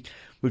Ukraine,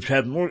 which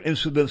had more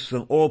incidents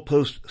than all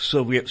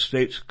post-Soviet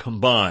states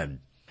combined.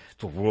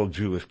 The World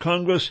Jewish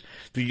Congress,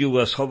 the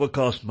U.S.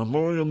 Holocaust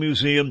Memorial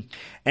Museum,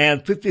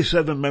 and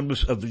 57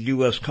 members of the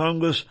U.S.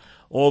 Congress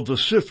all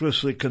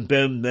vociferously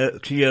condemned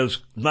Kiev's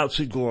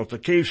Nazi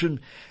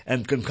glorification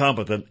and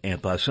concomitant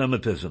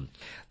anti-Semitism.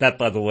 That,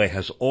 by the way,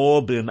 has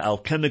all been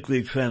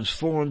alchemically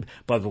transformed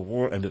by the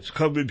war and its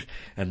coverage,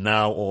 and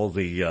now all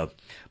the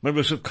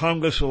members of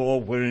Congress are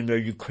all wearing their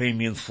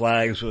Ukrainian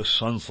flags or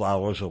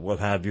sunflowers or what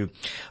have you.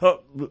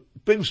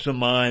 Brings to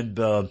mind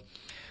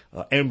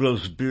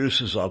Ambrose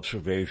Bierce's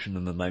observation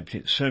in the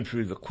 19th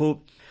century, the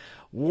quote,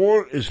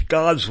 War is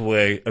God's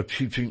way of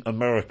teaching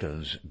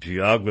Americans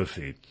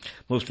geography.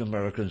 Most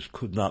Americans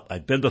could not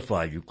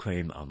identify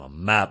Ukraine on a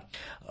map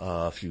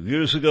a few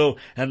years ago,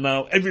 and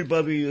now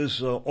everybody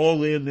is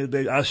all in.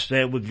 I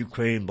stand with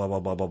Ukraine, blah,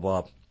 blah, blah, blah,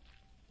 blah.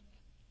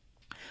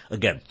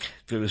 Again,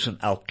 there is an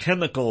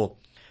alchemical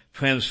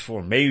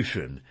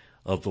transformation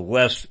of the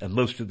West and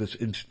most of its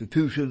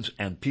institutions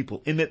and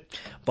people in it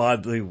by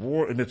the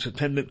war and its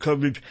attendant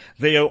coverage.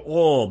 They are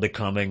all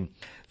becoming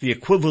the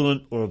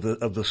equivalent or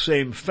of the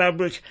same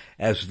fabric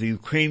as the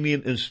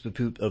Ukrainian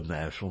Institute of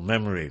National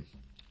Memory.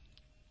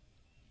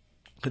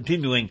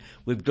 Continuing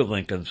with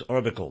Lincoln's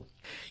article,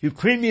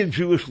 Ukrainian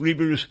Jewish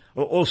leaders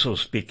are also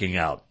speaking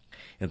out.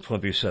 In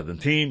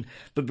 2017,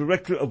 the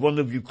director of one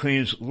of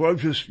Ukraine's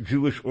largest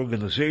Jewish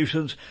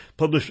organizations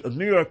published a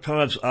New York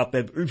Times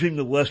op-ed urging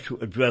the West to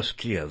address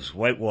Kiev's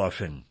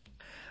whitewashing.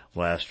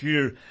 Last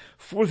year,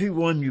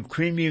 41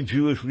 Ukrainian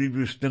Jewish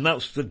leaders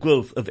denounced the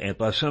growth of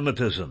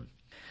anti-Semitism.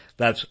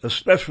 That's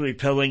especially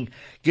telling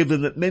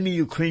given that many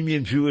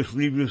Ukrainian Jewish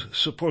leaders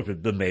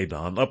supported the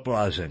Maidan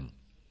uprising.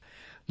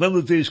 None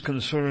of these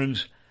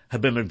concerns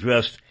have been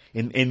addressed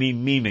in any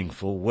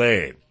meaningful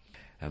way.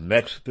 And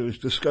next, there is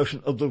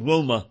discussion of the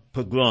Roma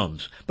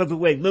pogroms. By the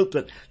way, note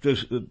that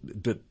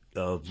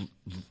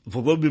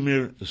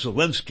Volodymyr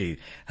Zelensky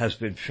has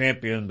been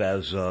championed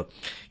as,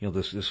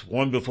 this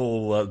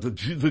wonderful,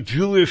 the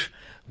Jewish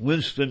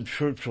Winston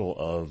Churchill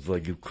of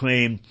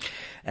Ukraine,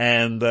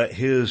 and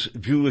his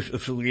Jewish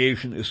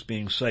affiliation is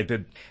being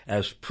cited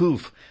as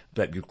proof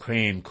that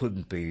Ukraine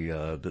couldn't be,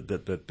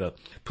 that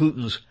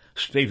Putin's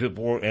stated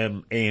war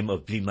and aim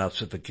of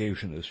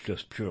denazification is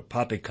just pure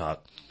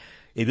poppycock.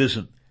 It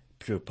isn't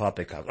pure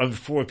poppycock.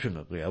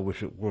 Unfortunately, I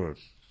wish it were.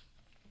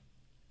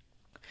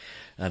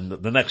 And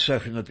the next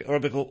section of the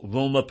article,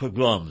 Roma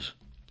pogroms.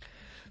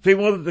 They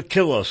wanted to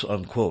kill us,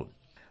 unquote.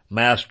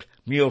 Masked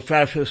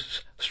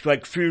neo-fascists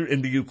strike fear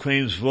into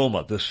Ukraine's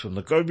Roma. This from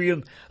The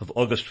Guardian of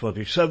August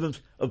 27th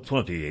of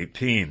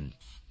 2018.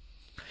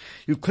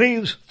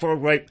 Ukraine's far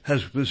right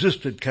has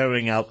resisted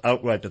carrying out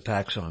outright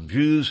attacks on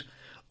Jews.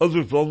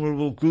 Other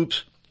vulnerable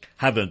groups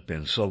haven't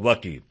been so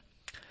lucky.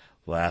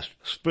 Last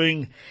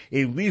spring,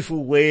 a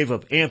lethal wave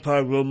of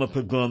anti-Roma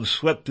pogroms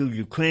swept through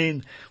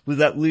Ukraine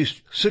with at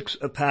least 6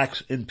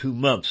 attacks in 2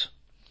 months.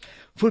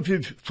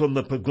 Footage from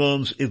the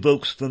pogroms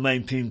evokes the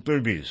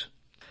 1930s.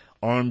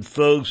 Armed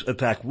thugs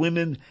attack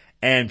women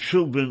and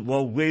children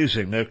while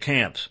razing their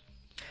camps.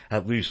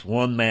 At least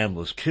one man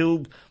was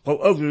killed,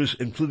 while others,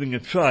 including a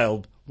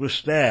child, were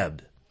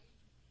stabbed.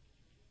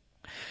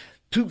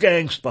 2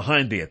 gangs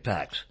behind the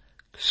attacks,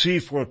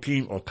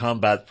 C-14 or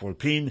Combat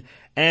 14,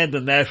 and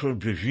the National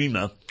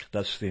Druzhina,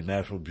 that's the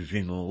National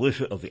Druzhina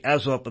militia of the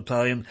Azov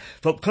Battalion,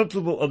 felt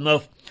comfortable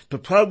enough to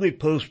proudly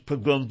post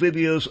pogrom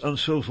videos on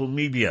social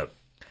media.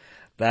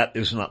 That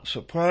is not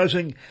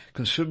surprising,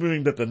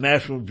 considering that the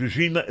National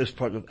Druzhina is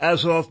part of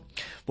Azov,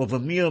 while the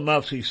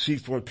neo-Nazi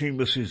C-14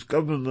 receives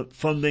government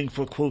funding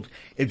for, quote,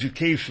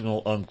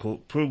 educational,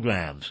 unquote,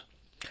 programs.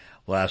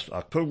 Last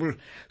October,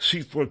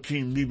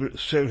 C-14 leader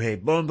Sergei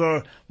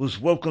Bondar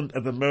was welcomed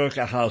at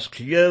America House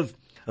Kiev,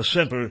 a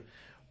center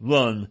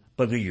run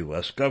by the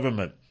U.S.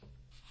 government.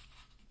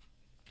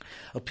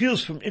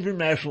 Appeals from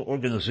international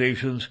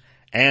organizations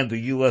and the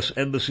U.S.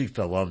 Embassy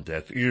fell on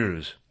deaf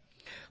ears.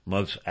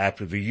 Months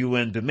after the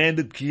UN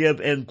demanded Kiev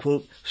end,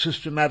 quote,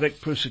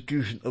 systematic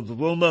persecution of the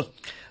Roma,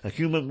 a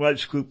human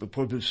rights group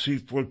reported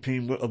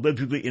C-14 were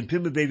allegedly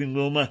intimidating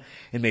Roma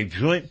in a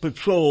joint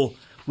patrol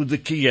with the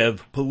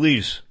Kiev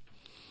police.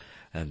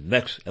 And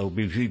next,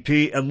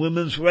 LGBT and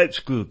women's rights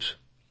groups.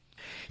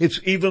 It's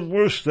even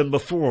worse than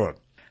before,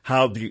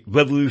 how the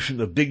Revolution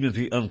of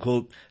Dignity,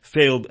 unquote,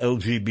 failed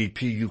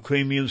LGBT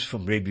Ukrainians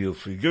from Radio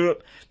Free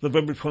Europe,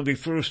 November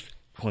 21st,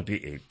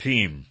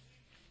 2018.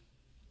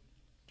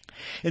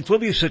 In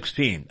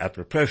 2016,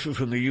 after pressure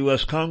from the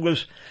U.S.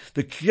 Congress,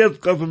 the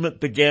Kiev government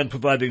began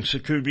providing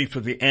security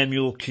for the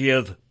annual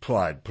Kiev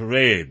Pride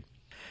Parade.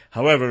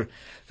 However,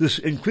 this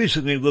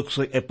increasingly looks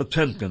like a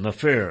Potemkin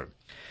affair.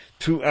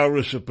 2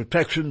 hours of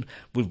protection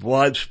with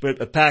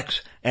widespread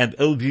attacks and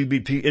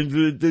LGBT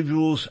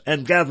individuals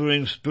and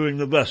gatherings during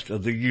the rest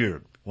of the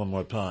year. One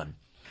more time.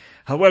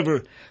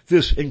 However,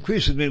 this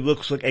increasingly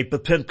looks like a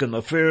Potemkin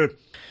affair.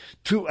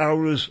 2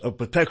 hours of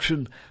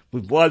protection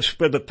with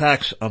widespread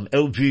attacks on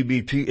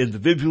LGBT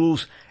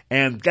individuals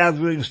and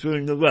gatherings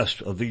during the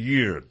rest of the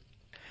year.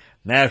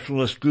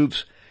 Nationalist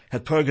groups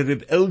had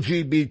targeted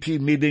LGBT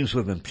meetings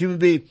with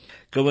impunity,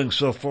 going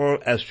so far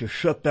as to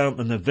shut down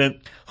an event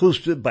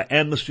hosted by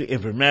Amnesty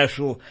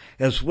International,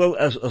 as well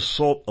as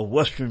assault a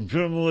Western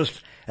journalist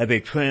at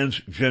a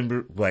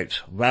transgender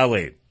rights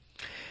rally.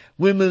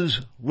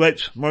 Women's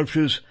rights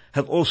marches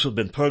have also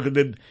been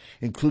targeted,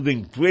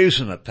 including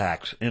brazen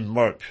attacks in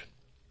March.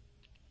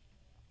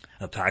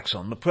 Attacks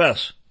on the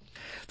press.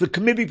 The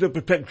Committee to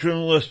Protect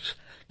Journalists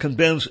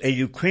condemns a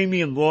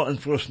Ukrainian law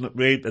enforcement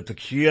raid at the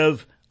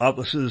Kiev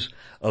offices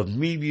of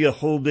Media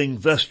Holding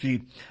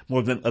Vesti.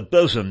 More than a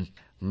dozen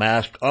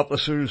masked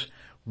officers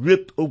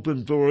ripped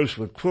open doors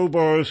with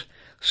crowbars,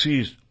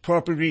 seized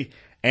property,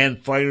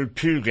 and fired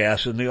tear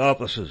gas in the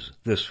offices.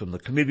 This from the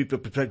Committee to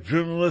Protect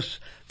Journalists,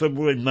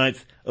 February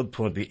 9th of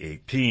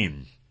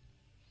 2018.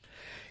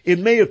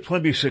 In May of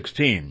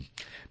 2016,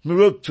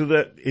 Mirut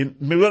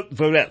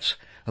Veretz,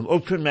 an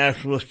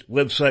ultranationalist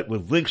website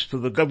with links to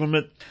the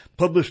government,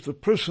 published the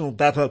personal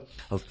data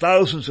of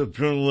thousands of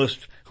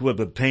journalists who have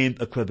obtained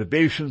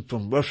accreditation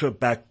from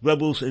Russia-backed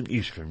rebels in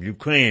eastern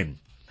Ukraine.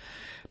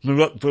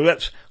 Mirut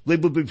Veretz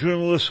labeled the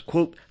journalists,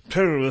 quote,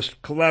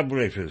 terrorist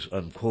collaborators,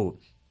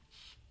 unquote.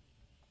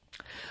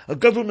 A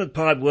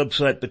government-powered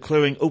website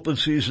declaring open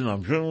season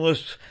on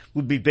journalists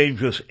would be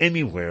dangerous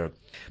anywhere,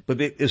 but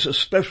it is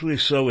especially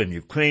so in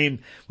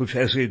Ukraine, which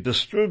has a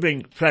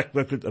disturbing track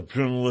record of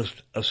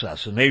journalist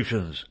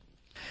assassinations.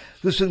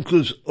 This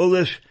includes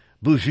Olesh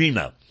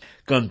Buzhina,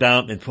 gunned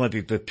down in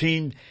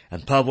 2015,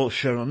 and Pavel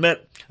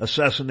Sheremet,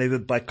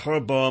 assassinated by car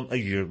bomb a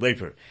year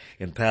later.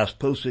 In past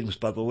postings,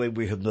 by the way,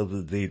 we have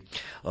noted the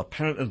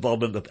apparent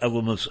involvement of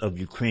elements of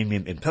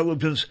Ukrainian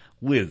intelligence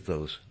with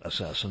those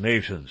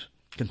assassinations.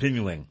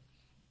 Continuing.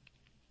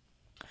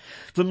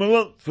 The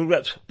Mirut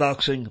Veretz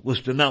doxing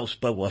was denounced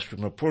by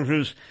Western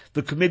reporters,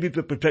 the Committee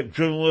to Protect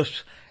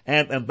Journalists,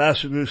 and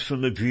ambassadors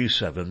from the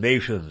G7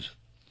 nations.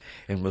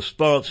 In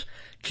response,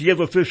 Kiev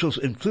officials,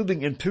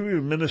 including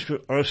Interior Minister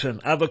Arsen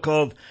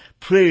Avakov,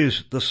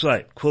 praised the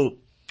site, quote,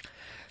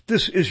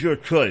 "This is your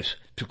choice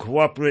to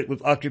cooperate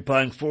with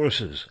occupying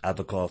forces,"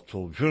 Avakov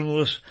told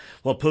journalists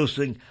while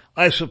posting,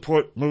 "I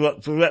support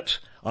Mirut Veretz"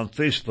 on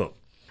Facebook.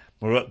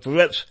 Mirut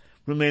Veretz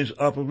remains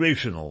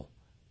operational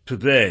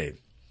today.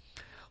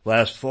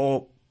 Last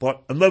fall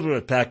brought another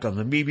attack on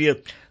the media,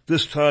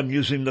 this time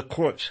using the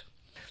courts.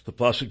 The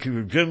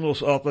Prosecutor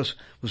General's office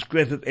was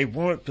granted a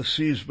warrant to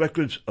seize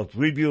records of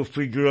Radio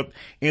Free Europe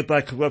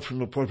anti-corruption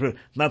reporter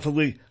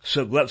Natalie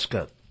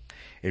Sedletska.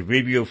 A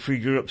Radio Free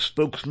Europe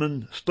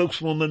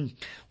spokeswoman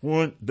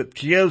warned that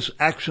Kiev's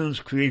actions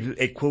created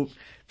a, quote,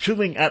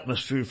 chilling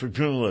atmosphere for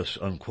journalists,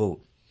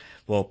 unquote,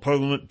 while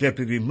Parliament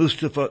Deputy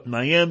Mustafa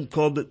Nayyem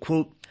called it,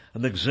 quote,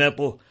 an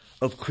example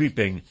of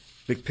creeping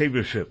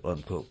dictatorship,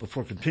 unquote,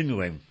 before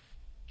continuing.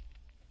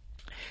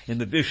 In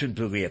addition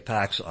to the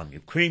attacks on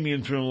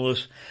Ukrainian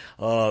journalists,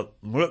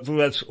 Mirut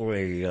Veretz, or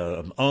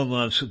an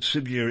online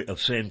subsidiary of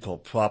same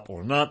called Prop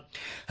or Not,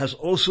 has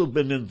also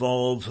been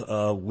involved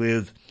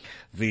with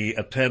the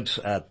attempts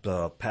at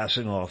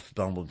passing off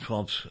Donald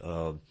Trump's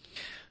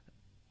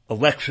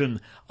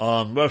election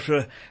on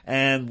Russia,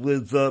 and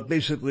with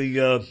basically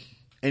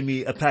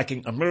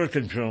attacking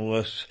American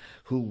journalists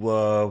who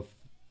were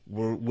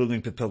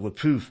willing to tell the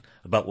truth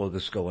about what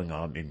is going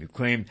on in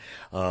Ukraine.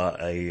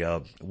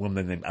 A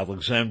woman named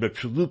Alexandra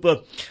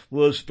Chalupa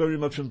was very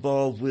much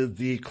involved with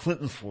the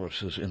Clinton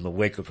forces in the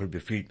wake of her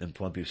defeat in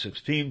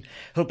 2016,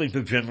 helping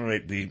to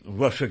generate the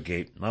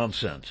Russiagate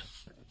nonsense.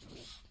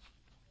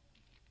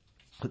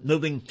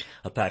 Noting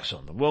attacks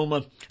on the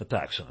Roma,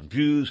 attacks on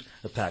Jews,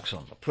 attacks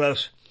on the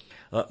press,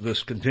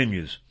 this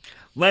continues.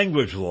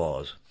 Language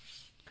laws.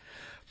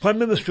 Prime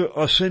Minister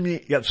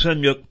Arseniy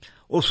Yatsenyuk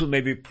also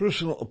made a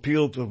personal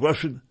appeal to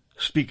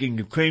Russian-speaking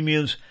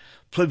Ukrainians,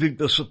 pledging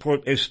to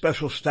support a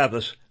special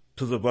status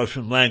to the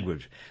Russian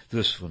language.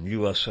 This from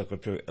U.S.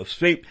 Secretary of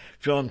State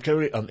John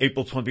Kerry on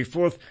April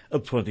 24th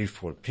of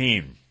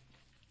 2014.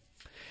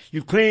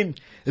 Ukraine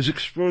is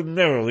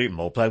extraordinarily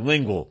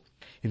multilingual.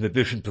 In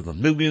addition to the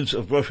millions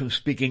of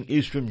Russian-speaking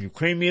Eastern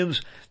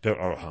Ukrainians, there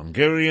are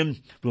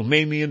Hungarian,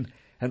 Romanian,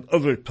 and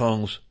other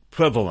tongues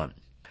prevalent.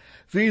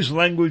 These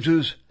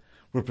languages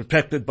were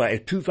protected by a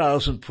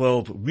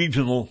 2012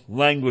 regional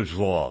language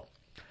law.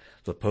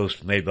 The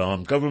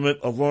post-Maidan government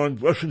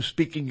alarmed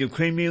Russian-speaking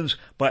Ukrainians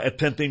by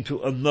attempting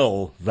to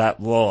annul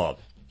that law.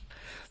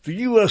 The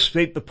U.S.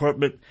 State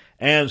Department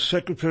and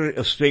Secretary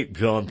of State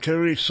John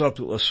Kerry sought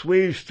to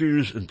assuage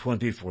fears in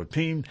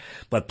 2014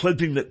 by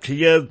pledging that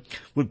Kiev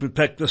would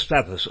protect the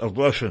status of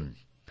Russian.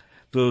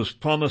 Those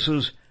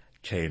promises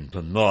came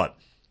to naught.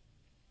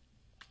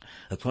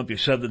 A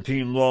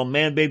 2017 law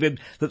mandated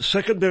that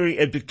secondary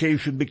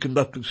education be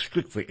conducted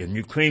strictly in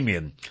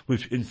Ukrainian,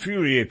 which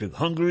infuriated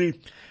Hungary,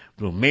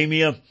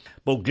 Romania,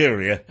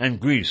 Bulgaria,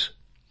 and Greece.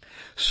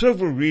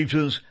 Several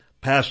regions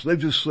passed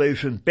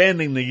legislation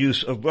banning the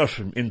use of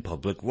Russian in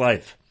public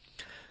life.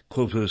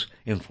 Quotas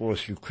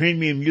enforce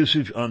Ukrainian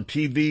usage on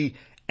TV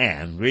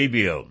and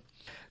radio.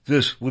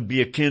 This would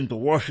be akin to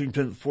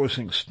Washington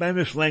forcing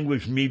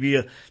Spanish-language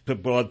media to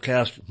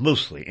broadcast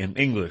mostly in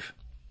English.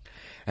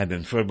 And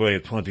in February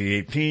of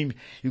 2018,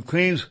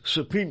 Ukraine's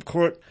Supreme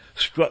Court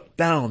struck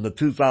down the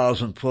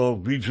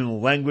 2012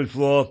 regional language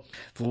law,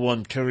 the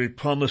one Kerry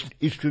promised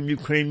Eastern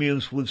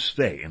Ukrainians would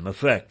stay in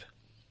effect.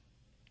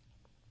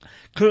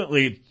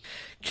 Currently,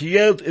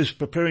 Kiev is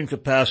preparing to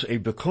pass a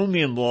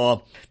draconian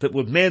law that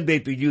would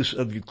mandate the use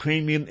of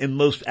Ukrainian in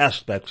most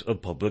aspects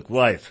of public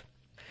life.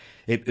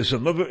 It is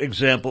another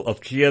example of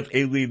Kiev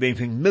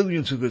alienating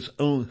millions of its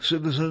own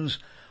citizens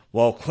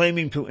while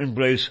claiming to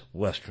embrace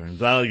Western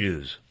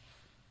values.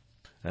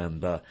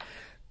 And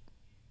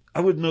I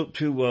would note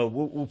too,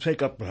 we'll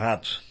take up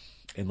perhaps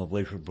in a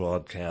later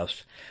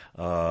broadcast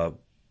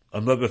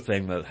another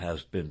thing that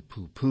has been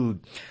poo-pooed.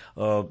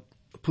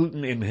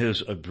 Putin, in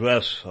his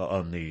address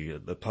on the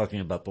talking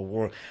about the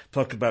war,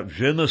 talked about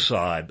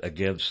genocide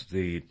against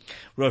the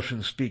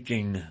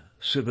Russian-speaking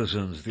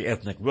citizens, the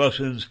ethnic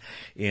Russians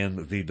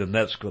in the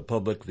Donetsk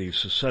Republic, the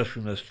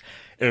secessionist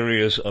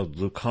areas of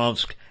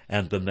Luhansk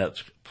and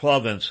Donetsk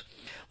province.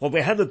 While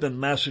they haven't been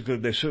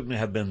massacred, they certainly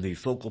have been the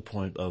focal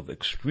point of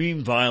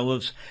extreme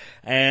violence,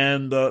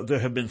 and there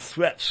have been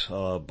threats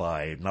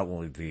by not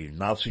only the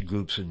Nazi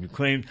groups in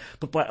Ukraine,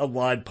 but by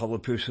allied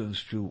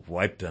politicians to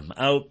wipe them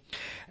out.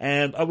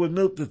 And I would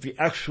note that the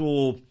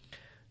actual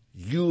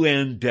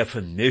UN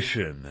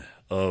definition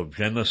of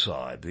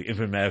genocide, the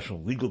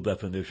international legal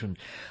definition,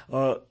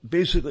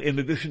 basically, in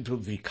addition to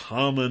the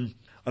common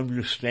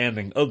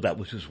understanding of that,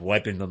 which is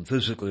wiping them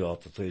physically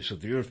off the face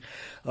of the earth,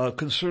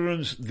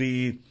 concerns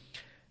the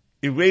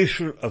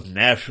erasure of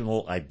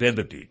national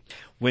identity.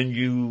 When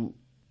you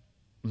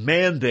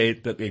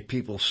mandate that a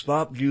people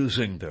stop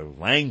using their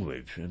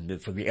language,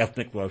 and for the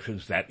ethnic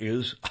Russians, that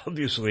is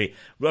obviously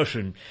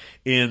Russian,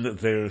 in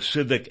their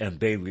civic and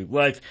daily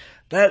life,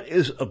 that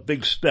is a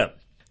big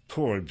step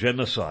toward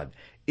genocide.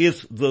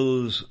 If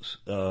those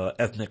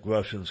ethnic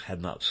Russians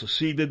had not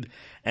seceded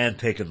and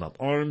taken up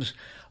arms,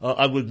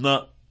 I would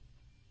not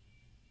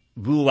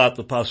rule out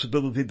the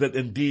possibility that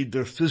indeed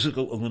their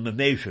physical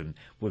elimination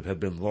would have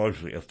been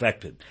largely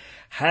affected.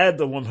 Had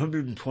the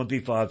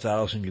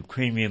 125,000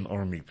 Ukrainian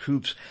army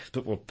troops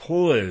that were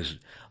poised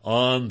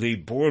on the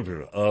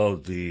border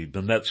of the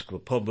Donetsk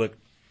Republic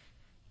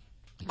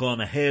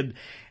gone ahead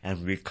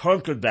and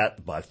reconquered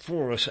that by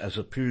force, as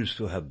appears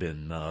to have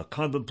been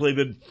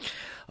contemplated,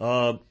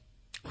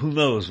 who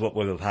knows what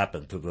would have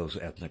happened to those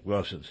ethnic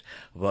Russians.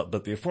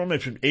 But the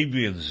aforementioned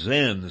Adrian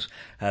Zenz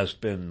has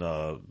been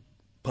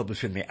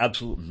publishing the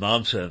absolute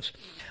nonsense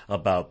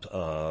about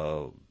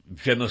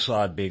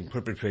genocide being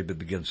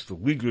perpetrated against the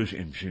Uyghurs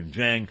in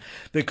Xinjiang,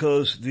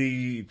 because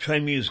the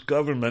Chinese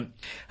government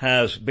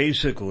has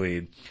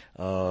basically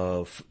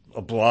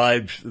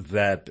obliged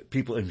that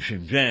people in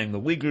Xinjiang, the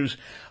Uyghurs,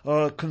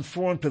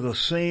 conform to the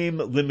same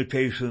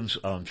limitations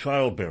on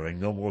childbearing,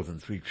 no more than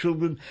 3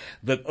 children,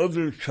 that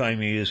other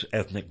Chinese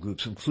ethnic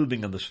groups,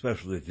 including and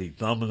especially the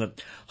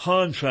dominant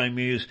Han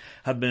Chinese,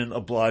 have been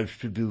obliged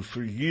to do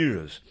for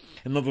years.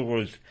 In other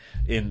words,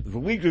 the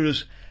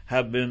Uyghurs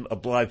have been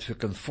obliged to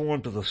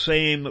conform to the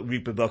same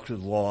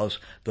reproductive laws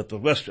that the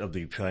rest of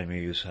the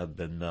Chinese have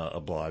been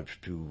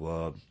obliged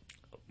to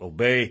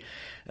obey.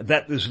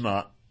 That is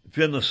not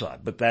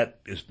genocide, but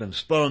that has been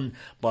spun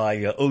by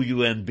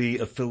OUNB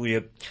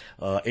affiliate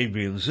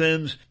Adrian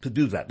Zenz to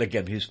do that.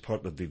 Again, he's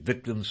part of the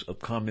Victims of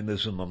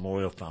Communism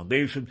Memorial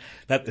Foundation.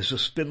 That is a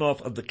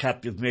spin-off of the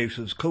Captive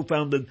Nations,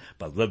 co-founded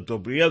by Lev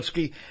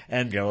Dostoevsky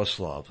and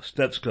Yaroslav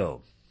Stetsko.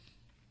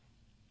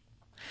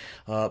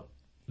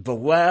 The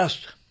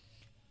last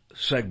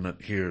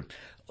segment here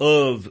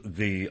of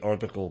the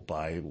article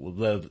by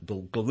Lev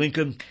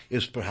Golinkin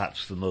is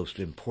perhaps the most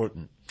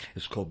important.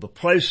 It's called The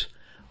Price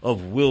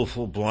of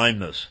Willful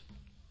Blindness.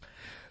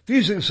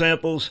 These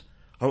examples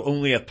are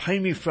only a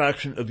tiny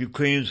fraction of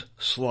Ukraine's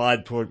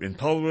slide toward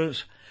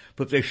intolerance,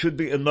 but they should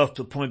be enough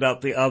to point out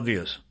the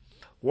obvious.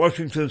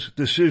 Washington's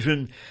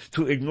decision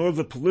to ignore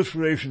the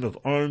proliferation of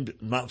armed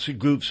Nazi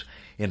groups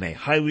in a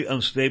highly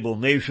unstable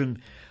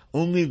nation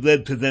only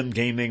led to them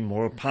gaining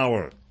more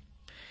power.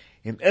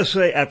 In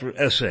essay after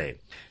essay,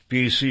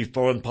 BC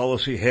foreign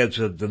policy heads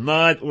have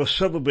denied or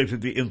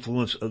celebrated the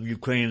influence of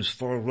Ukraine's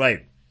far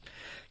right.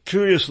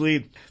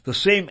 Curiously, the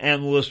same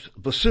analysts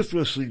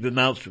vociferously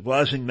denounced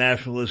rising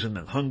nationalism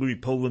in Hungary,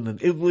 Poland,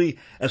 and Italy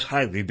as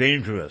highly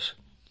dangerous.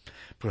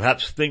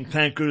 Perhaps think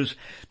tankers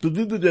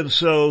deluded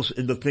themselves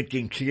into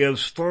thinking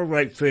Kiev's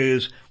far-right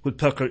phase would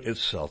tucker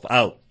itself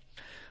out.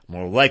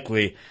 More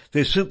likely,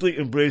 they simply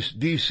embraced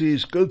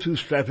DC's go-to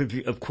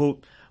strategy of,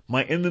 quote,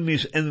 my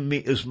enemy's enemy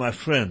is my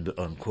friend,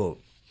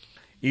 unquote.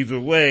 Either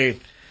way,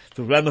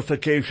 the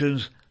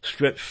ramifications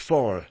stretch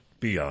far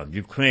beyond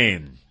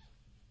Ukraine.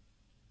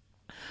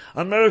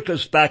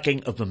 America's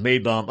backing of the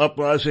Maidan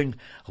uprising,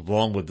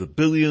 along with the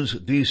billions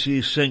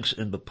DC sinks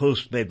in the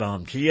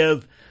post-Maidan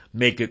Kiev,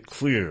 make it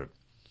clear.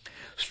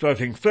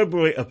 Starting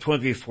February of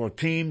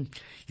 2014,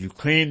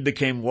 Ukraine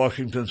became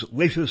Washington's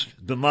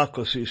latest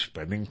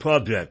democracy-spreading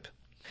project.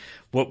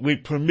 What we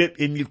permit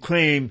in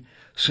Ukraine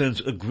sends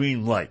a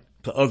green light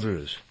to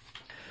others.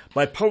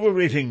 By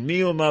tolerating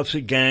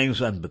neo-Nazi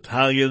gangs and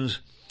battalions,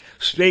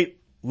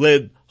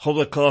 state-led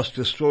Holocaust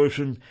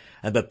distortion,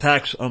 and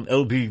attacks on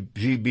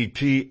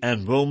LGBT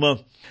and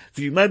Roma,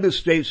 the United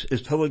States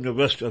is telling the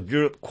rest of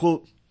Europe,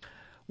 quote,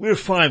 we're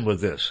fine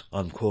with this,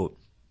 unquote.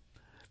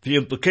 The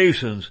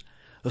implications,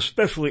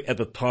 especially at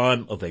the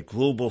time of a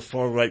global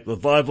far-right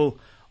revival,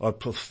 are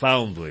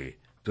profoundly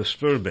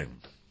disturbing.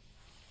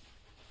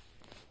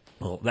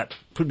 Well, that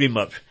pretty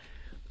much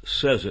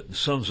says it and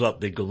sums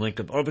up the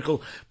Golinkin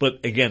article,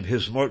 but again,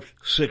 his March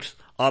 6th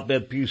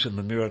op-ed piece in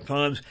the New York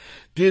Times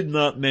did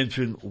not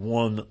mention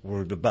one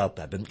word about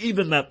that. And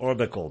even that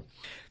article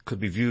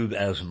could be viewed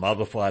as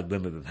modified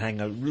limited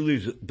hangout. It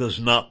really does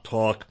not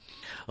talk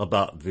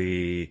about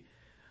the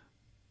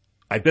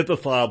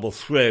identifiable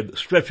thread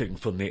stretching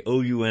from the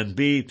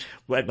OUNB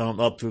right on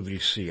up to the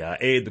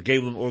CIA, the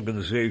Galen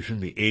Organization,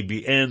 the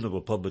ABN, the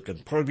Republican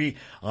Party,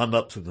 on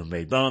up to the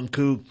Maidan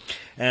coup,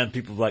 and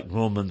people like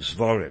Roman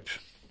Zvarich.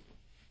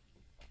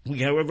 We,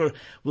 however,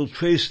 will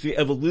trace the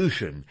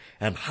evolution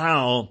and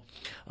how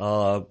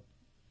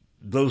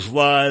those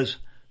lies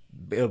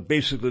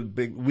basically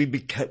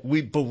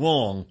we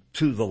belong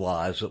to the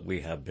lies that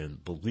we have been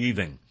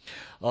believing.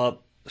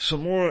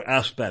 Some more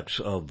aspects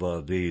of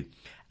the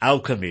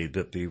alchemy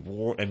that the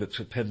war and its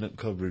attendant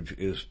coverage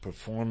is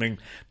performing,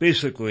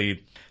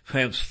 basically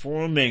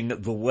transforming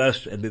the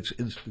West and its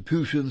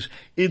institutions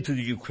into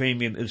the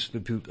Ukrainian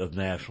Institute of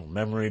National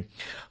Memory.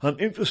 An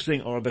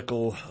interesting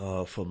article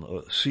from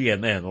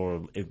CNN,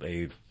 or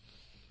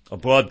a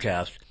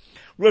broadcast,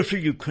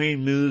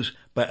 Russia-Ukraine News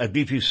by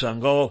Aditi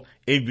Sangal,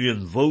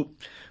 Adrian Vogt,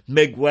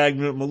 Meg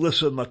Wagner,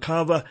 Melissa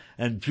Makava,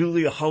 and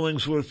Julia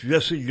Hollingsworth,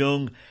 Jesse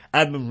Young,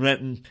 Adam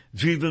Renton,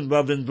 Jeevan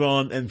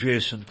Ravindran, and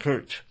Jason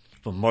Kurtz.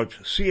 From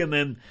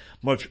CNN,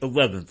 March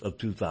 11th of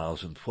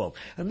 2012.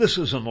 And this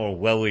is an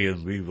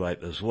Orwellian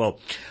rewrite as well.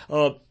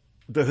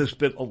 There has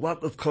been a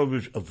lot of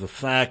coverage of the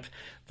fact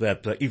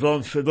that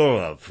Ivan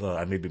Fedorov,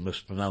 I may be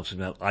mispronouncing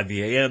that,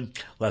 I-V-A-N,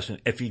 last name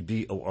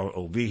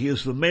F-E-D-O-R-O-V, he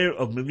is the mayor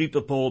of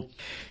Melitopol.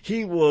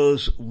 He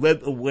was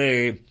led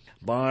away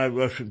by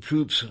Russian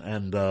troops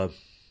and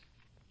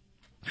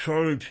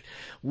charged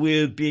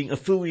with being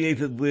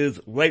affiliated with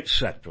Right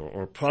Sector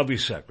or Pravy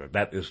Sector.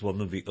 That is one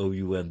of the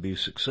OUNB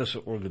successor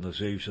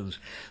organizations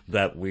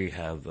that we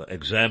have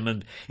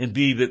examined.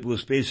 Indeed, it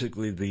was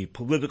basically the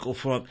political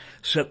front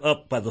set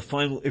up by the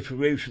final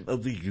iteration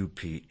of the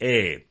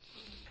UPA.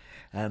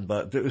 And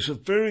there is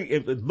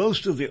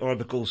most of the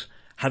articles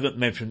haven't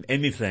mentioned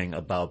anything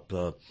about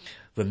the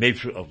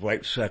nature of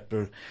Right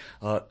Sector.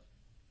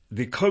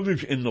 The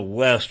coverage in the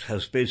West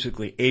has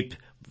basically aped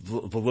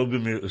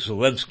Volodymyr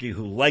Zelensky,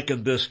 who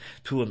likened this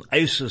to an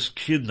ISIS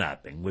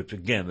kidnapping, which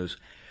again is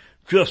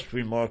just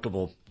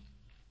remarkable.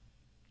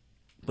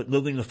 But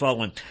noting the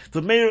following: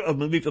 the mayor of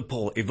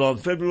Melitopol, Ivan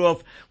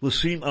Fedorov, was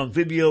seen on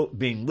video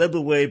being led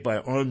away by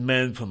armed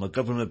men from a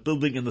government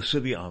building in the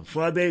city on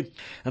Friday,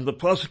 and the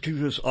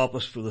prosecutor's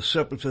office for the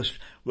separatist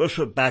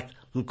Russia-backed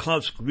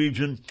Luhansk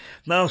region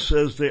now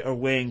says they are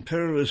weighing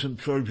terrorism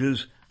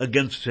charges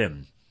against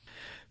him.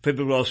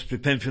 Fedorov's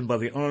detention by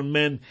the armed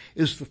men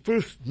is the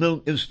first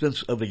known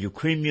instance of a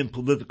Ukrainian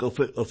political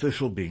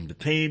official being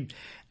detained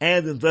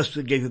and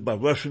investigated by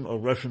Russian or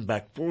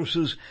Russian-backed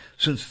forces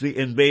since the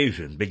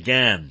invasion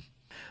began.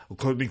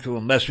 According to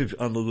a message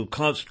on the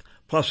Luhansk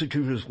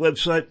prosecutor's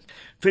website,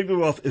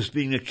 Fedorov is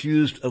being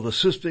accused of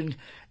assisting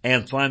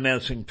and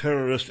financing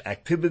terrorist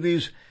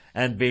activities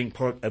and being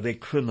part of a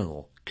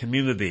criminal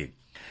community.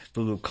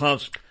 The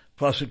Luhansk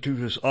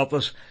prosecutor's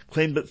office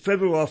claimed that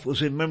Fedorov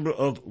was a member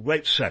of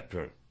Right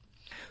Sector.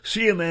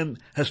 CNN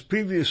has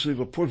previously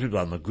reported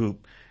on the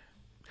group.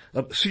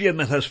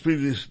 CNN has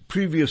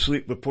previously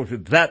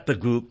reported that the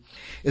group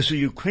is a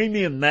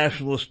Ukrainian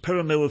nationalist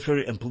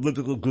paramilitary and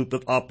political group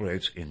that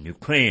operates in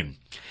Ukraine.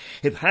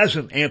 It has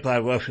an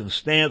anti-Russian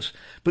stance,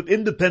 but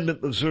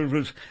independent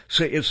observers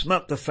say it's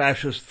not the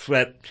fascist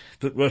threat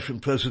that Russian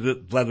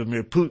President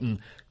Vladimir Putin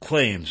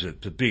claims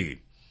it to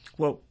be.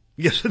 Well,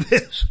 yes it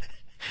is.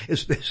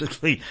 It's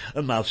basically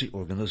a Nazi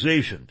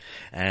organization.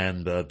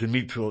 And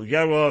Dmytro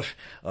Yarosh,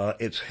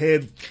 its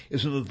head,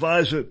 is an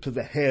advisor to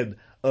the head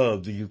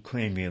of the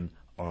Ukrainian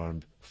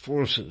armed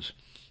forces.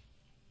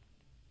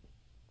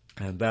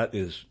 And that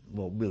is,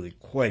 well, really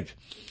quite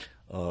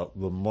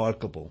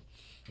remarkable.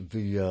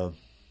 The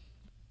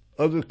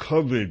other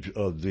coverage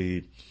of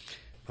the...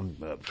 I'm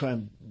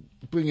trying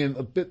to bring in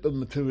a bit of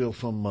material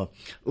from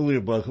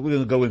earlier books. We're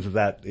going to go into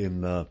that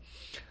in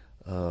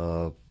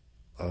our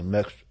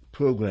next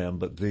program,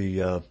 but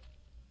the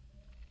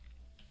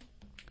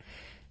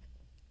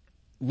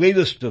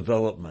latest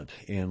development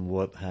in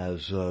what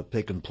has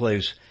taken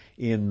place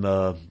in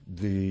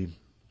the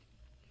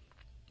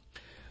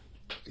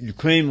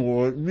Ukraine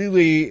war,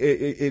 really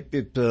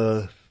it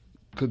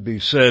could be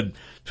said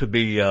to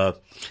be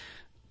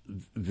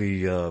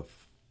the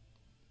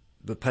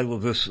title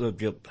of this,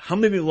 How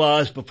Many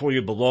Lies Before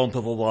You Belong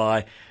to the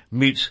Lie,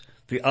 meets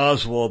the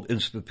Oswald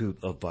Institute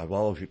of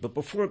Virology. But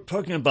before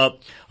talking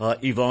about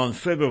Ivan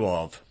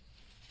Fedorov,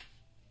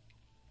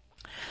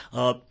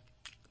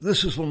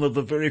 this is one of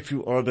the very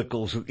few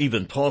articles that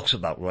even talks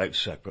about Right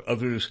Sector.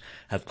 Others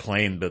have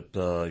claimed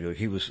that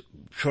he was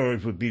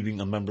charged with being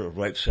a member of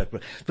Right Sector.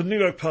 The New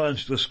York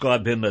Times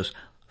described him as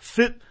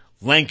fit,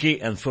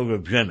 lanky, and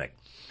photogenic.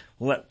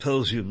 Well, that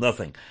tells you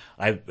nothing.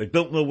 I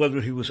don't know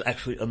whether he was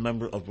actually a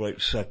member of Right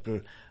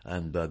Sector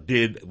and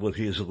did what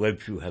he is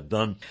alleged to have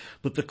done.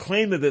 But the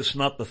claim that it's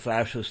not the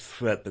fascist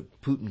threat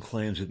that Putin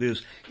claims it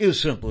is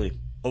simply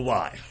a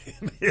lie.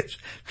 It's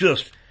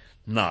just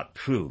not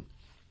true.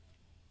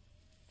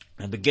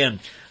 And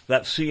again,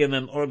 that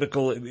CNN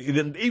article,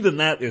 even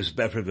that is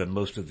better than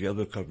most of the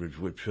other coverage,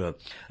 which,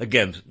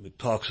 again,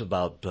 talks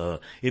about,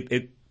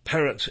 it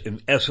parrots,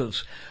 in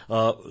essence,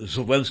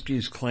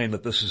 Zelensky's claim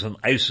that this is an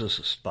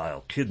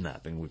ISIS-style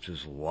kidnapping, which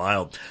is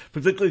wild,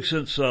 particularly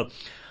since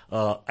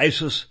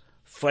ISIS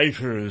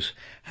fighters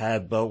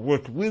had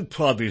worked with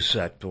Pravy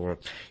Sector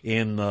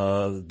in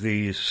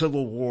the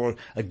civil war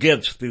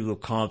against the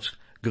Luhansk,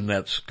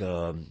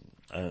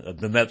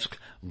 Donetsk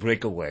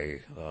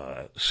breakaway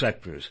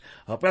sectors.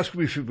 Perhaps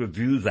we should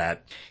review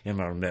that in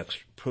our next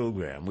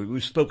program.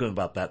 We've spoken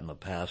about that in the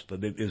past,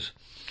 but it is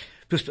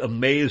just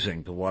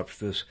amazing to watch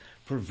this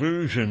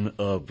perversion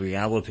of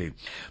reality.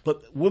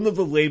 But one of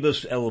the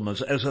latest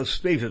elements, as I've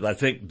stated, I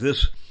think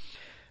this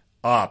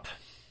op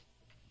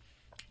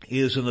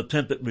is an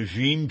attempt at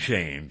regime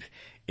change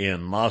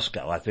in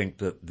Moscow. I think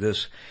that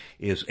this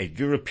is a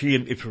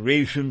European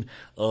iteration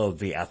of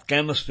the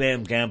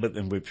Afghanistan gambit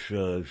in which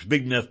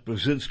Zbigniew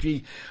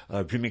Brzezinski,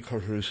 Jimmy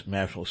Carter's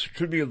national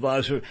security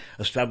advisor,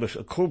 established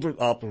a covert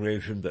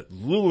operation that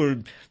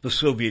lured the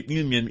Soviet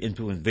Union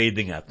into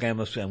invading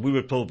Afghanistan. We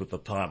were told at the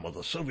time, well,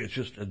 the Soviets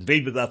just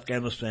invaded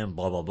Afghanistan,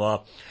 blah, blah,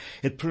 blah.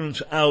 It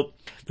turns out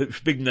that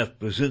Zbigniew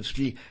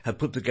Brzezinski had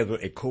put together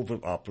a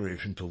covert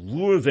operation to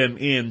lure them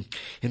in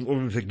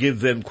order to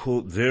give them,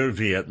 quote, their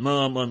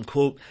Vietnam,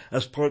 unquote,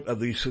 as part of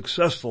the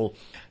successful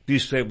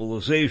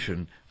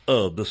destabilization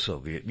of the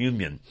Soviet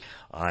Union.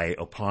 I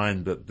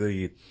opined that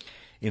the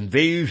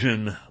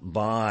invasion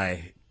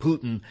by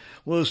Putin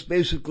was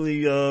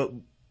basically,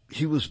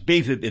 he was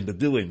baited into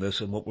doing this,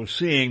 and what we're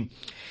seeing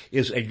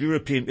is a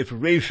European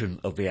iteration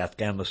of the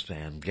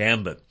Afghanistan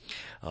gambit.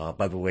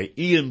 By the way,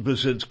 Ian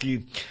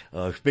Brzezinski,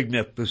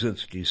 Zbigniew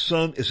Brzezinski's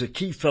son, is a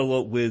key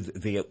fellow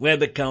with the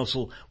Atlantic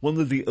Council, one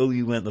of the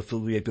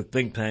OUN-affiliated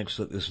think tanks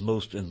that is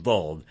most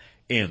involved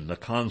in the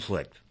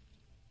conflict.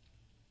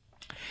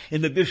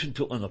 In addition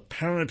to an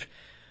apparent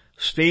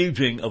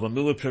staging of a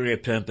military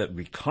attempt at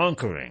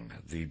reconquering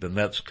the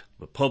Donetsk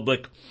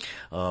Republic,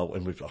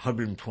 in which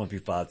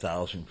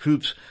 125,000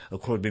 troops,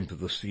 according to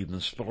the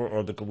Stephen Starr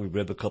article we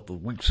read a couple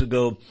of weeks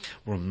ago,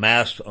 were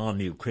massed on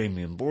the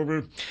Ukrainian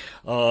border.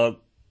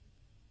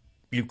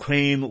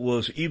 Ukraine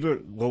was either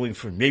going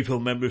for NATO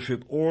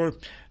membership or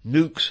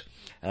nukes,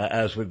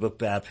 as we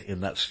looked at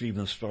in that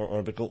Stephen Starr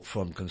article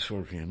from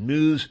Consortium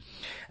News.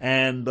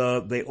 And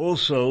they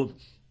also,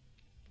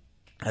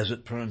 as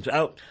it turns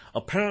out,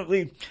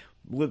 apparently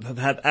would have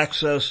had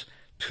access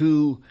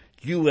to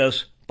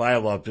U.S.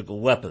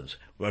 biological weapons.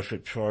 Russia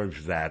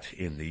charged that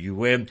in the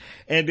UN,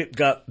 and it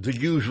got the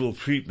usual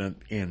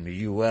treatment in the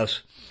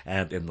U.S.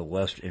 and in the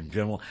West in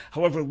general.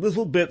 However,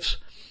 little bits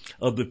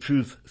of the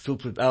truth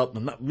filtered out.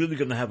 I'm not really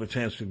going to have a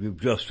chance to do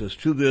justice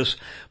to this,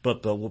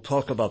 but we'll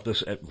talk about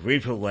this at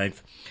greater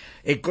length.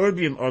 A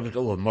Guardian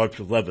article on March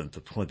 11th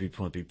of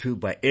 2022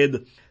 by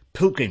Ed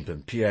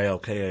Pilkington,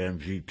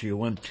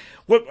 Pilkington.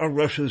 What are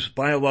Russia's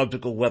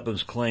biological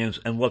weapons claims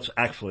and what's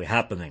actually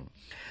happening?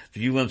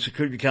 The UN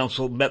Security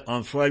Council met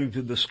on Friday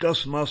to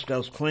discuss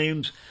Moscow's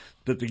claims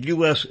that the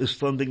U.S. is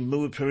funding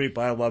military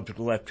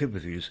biological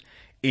activities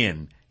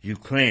in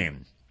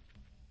Ukraine.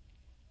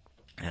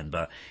 And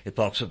it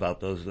talks about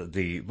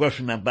the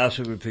Russian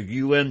ambassador to the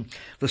UN,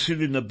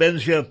 Vasily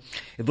Nebenzia,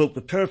 evoked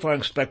the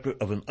terrifying specter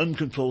of an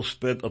uncontrolled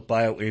spread of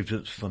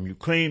bioagents from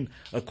Ukraine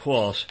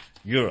across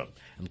Europe.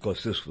 And of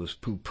course, this was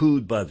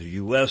poo-pooed by the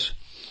U.S.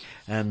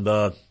 And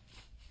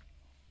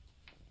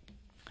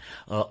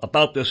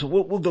about this, and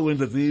we'll go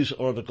into these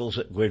articles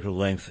at greater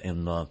length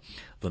in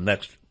the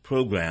next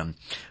program.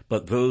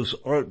 But those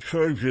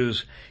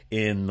charges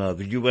in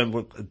the UN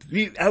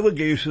the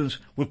allegations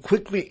were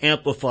quickly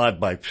amplified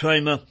by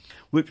China,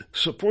 which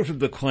supported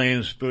the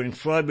claims during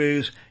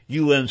Friday's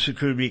UN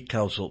Security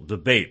Council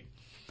debate.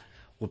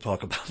 We'll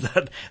talk about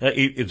that.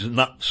 It's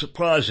not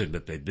surprising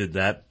that they did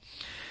that.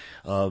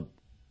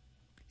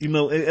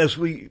 As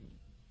we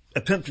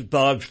attempt to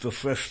dodge the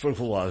fresh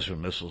fertilizer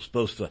missiles,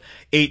 both the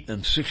 8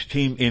 and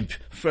 16-inch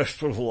fresh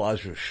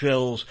fertilizer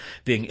shells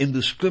being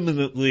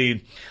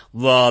indiscriminately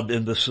lobbed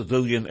into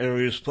civilian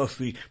areas, plus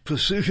the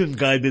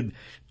precision-guided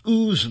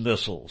ooze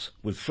missiles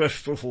with fresh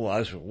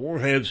fertilizer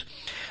warheads.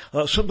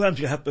 Sometimes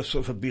you have to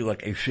sort of be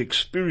like a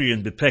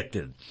Shakespearean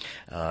detective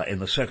in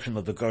the section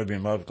of the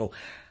Guardian article.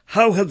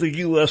 How have the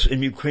U.S.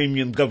 and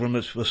Ukrainian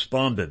governments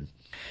responded?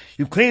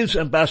 Ukraine's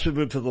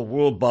ambassador to the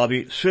world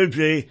body,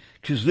 Sergei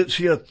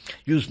Kizlytsya,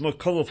 used more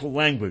colorful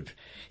language.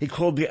 He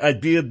called the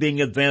idea being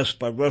advanced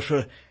by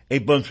Russia a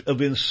bunch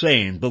of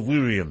insane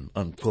delirium,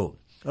 unquote.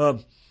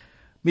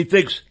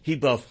 Methinks he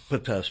doth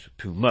protest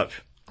too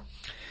much.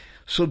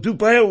 So do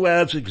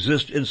biolabs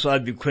exist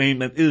inside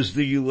Ukraine, and is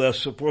the U.S.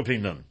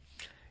 supporting them?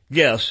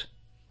 Yes,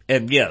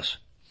 and yes.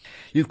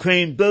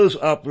 Ukraine does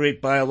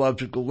operate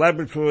biological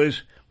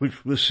laboratories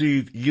which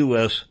receive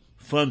U.S.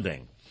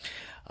 funding.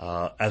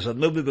 As I've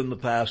noted in the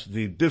past,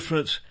 the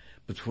difference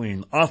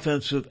between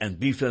offensive and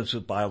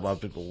defensive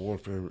biological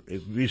warfare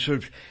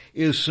research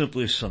is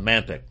simply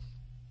semantic.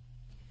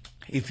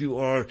 If you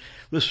are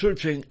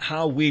researching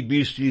how we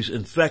beasties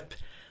infect,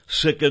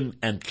 sicken,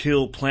 and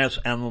kill plants,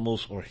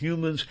 animals, or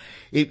humans,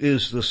 it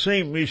is the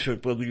same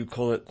research whether you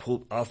call it,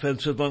 quote,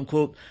 offensive,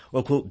 unquote,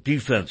 or, quote,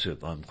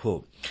 defensive,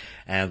 unquote.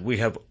 And we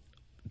have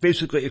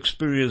basically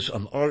experience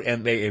an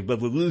RMA, a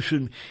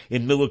revolution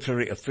in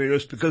military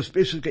affairs, because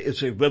basically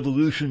it's a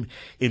revolution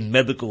in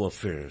medical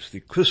affairs. The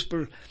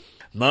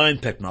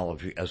CRISPR-9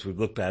 technology, as we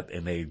looked at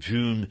in a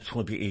June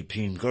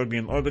 2018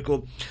 Guardian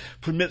article,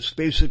 permits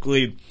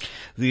basically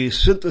the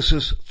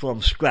synthesis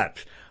from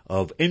scratch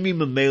of any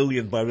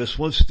mammalian virus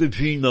once the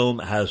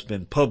genome has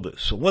been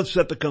published. So once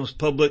that becomes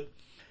public,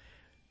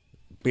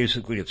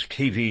 basically it's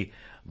KV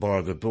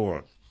bar the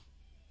door.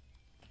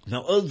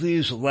 Now, of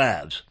these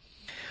labs,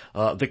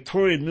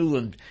 Victoria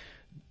Nuland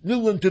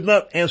did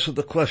not answer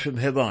the question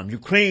head on.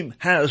 Ukraine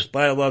has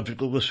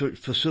biological research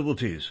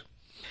facilities.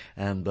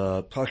 And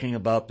talking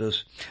about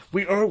this,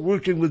 we are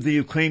working with the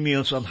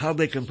Ukrainians on how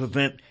they can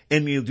prevent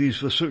any of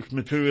these research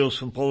materials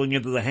from falling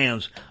into the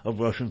hands of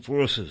Russian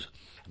forces.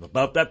 And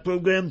about that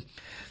program,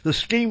 the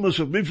scheme was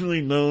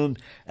originally known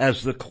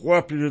as the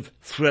Cooperative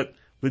Threat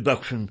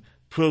Reduction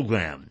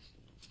Program.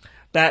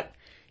 That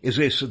is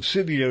a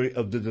subsidiary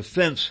of the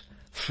Defense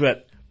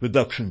Threat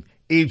Reduction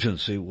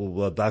Agency.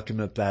 We'll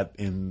document that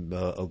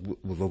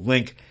with a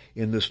link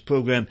in this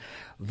program.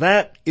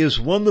 That is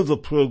one of the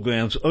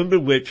programs under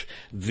which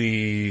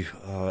the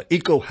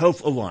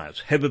EcoHealth Alliance,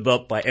 headed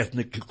up by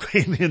ethnic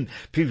Ukrainian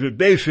Peter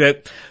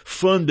Daszak,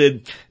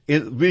 funded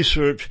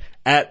research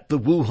at the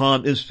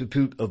Wuhan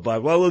Institute of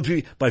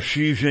Virology by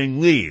Xizheng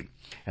Li.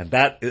 And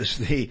that is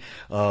the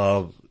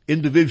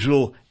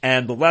individual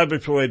and the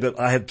laboratory that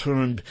I have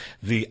termed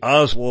the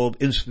Oswald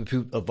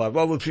Institute of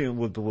Virology, and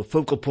with the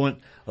focal point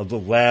of the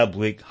lab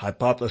leak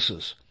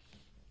hypothesis.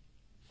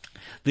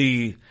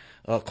 The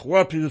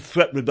Cooperative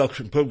Threat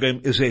Reduction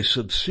Program is a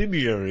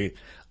subsidiary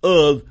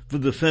of the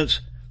Defense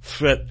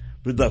Threat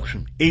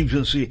Reduction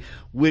Agency,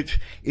 which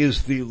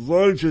is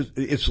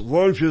its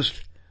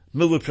largest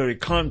military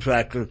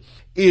contractor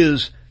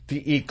is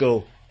the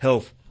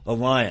EcoHealth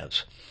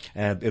Alliance.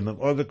 And in an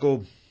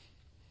article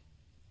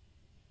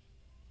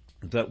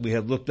that we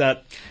have looked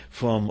at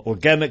from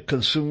Organic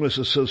Consumers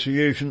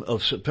Association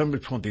of September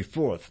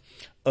 24th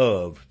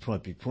of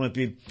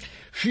 2020,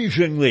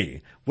 Xizheng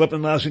Li,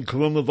 Weaponizing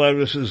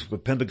Coronaviruses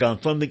with Pentagon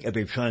Funding at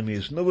a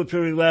Chinese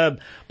Military Lab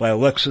by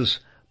Alexis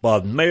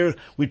Baden-Mayer.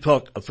 We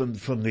talk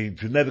from the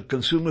Genetic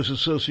Consumers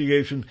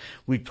Association.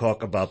 We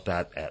talk about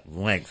that at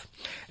length.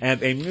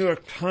 And a New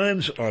York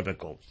Times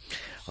article,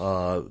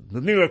 the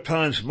New York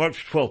Times,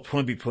 March 12,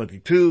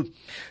 2022,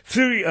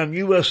 Theory on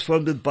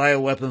U.S.-funded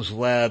bioweapons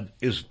lab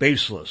is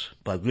baseless,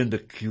 by Linda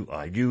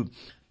Qiu.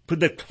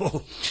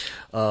 Predictable.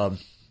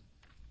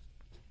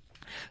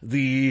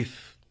 The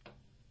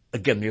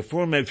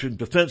aforementioned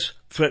Defense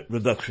Threat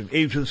Reduction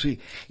Agency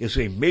is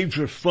a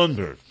major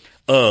funder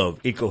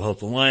of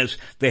EcoHealth Alliance.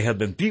 They have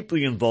been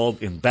deeply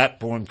involved in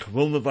bat-borne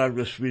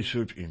coronavirus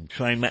research in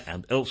China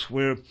and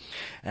elsewhere,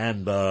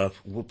 and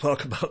we'll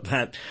talk about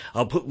that.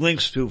 I'll put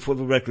links to, for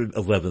the record,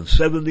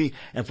 1170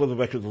 and for the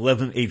record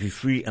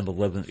 1183 and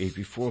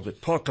 1184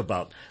 that talk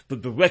about the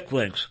direct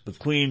links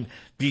between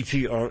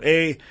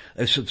DTRA,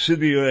 a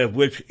subsidiary of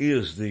which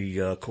is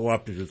the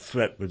Cooperative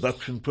Threat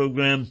Reduction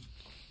Program.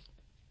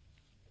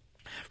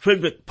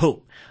 Frederick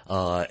Pope,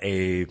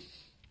 a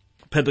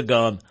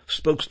Pentagon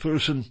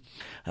spokesperson,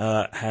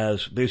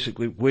 has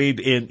basically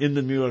weighed in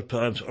the New York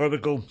Times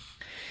article.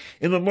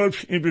 In a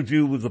March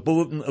interview with the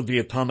Bulletin of the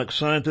Atomic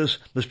Scientists,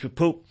 Mr.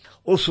 Pope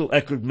also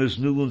echoed Ms.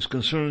 Nuland's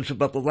concerns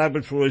about the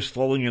laboratories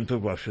falling into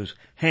Russia's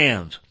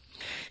hands.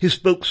 He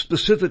spoke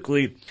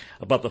specifically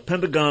about the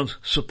Pentagon's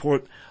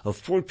support of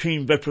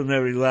 14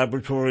 veterinary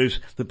laboratories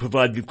that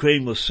provide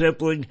Ukraine with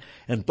sampling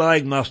and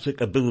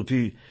diagnostic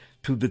ability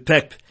to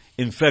detect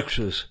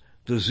infectious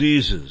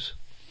diseases.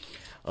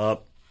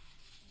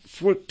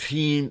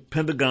 14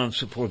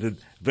 Pentagon-supported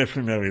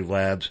veterinary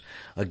labs.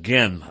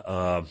 Again,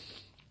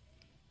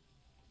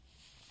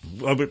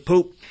 Robert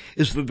Pope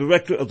is the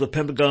director of the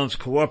Pentagon's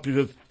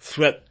Cooperative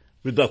Threat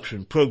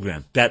Reduction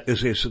Program. That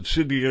is a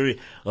subsidiary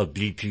of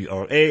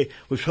DTRA,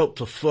 which helped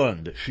to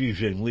fund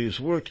Xizheng Li's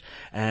work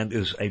and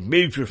is a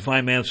major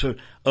financer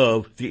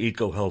of the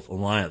EcoHealth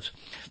Alliance.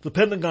 The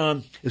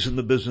Pentagon is in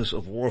the business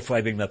of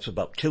warfighting. That's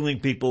about killing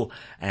people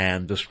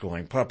and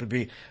destroying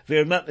property. They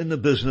are not in the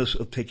business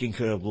of taking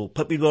care of little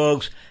puppy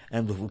dogs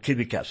and little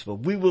kitty cats. But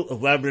we will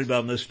elaborate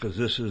on this because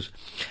this is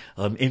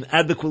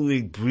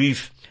inadequately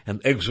brief and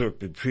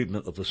excerpted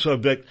treatment of the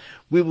subject.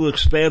 We will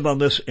expand on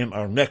this in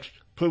our next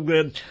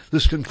program.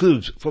 This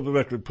concludes, for the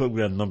record,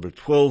 program number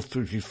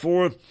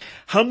 1234,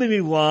 How Many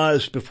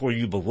Lies Before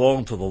You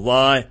Belong to the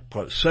Lie,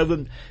 Part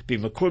 7,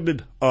 being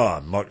recorded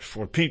on March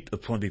 14th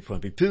of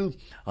 2022.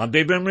 I'm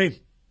Dave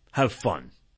Emery. Have fun.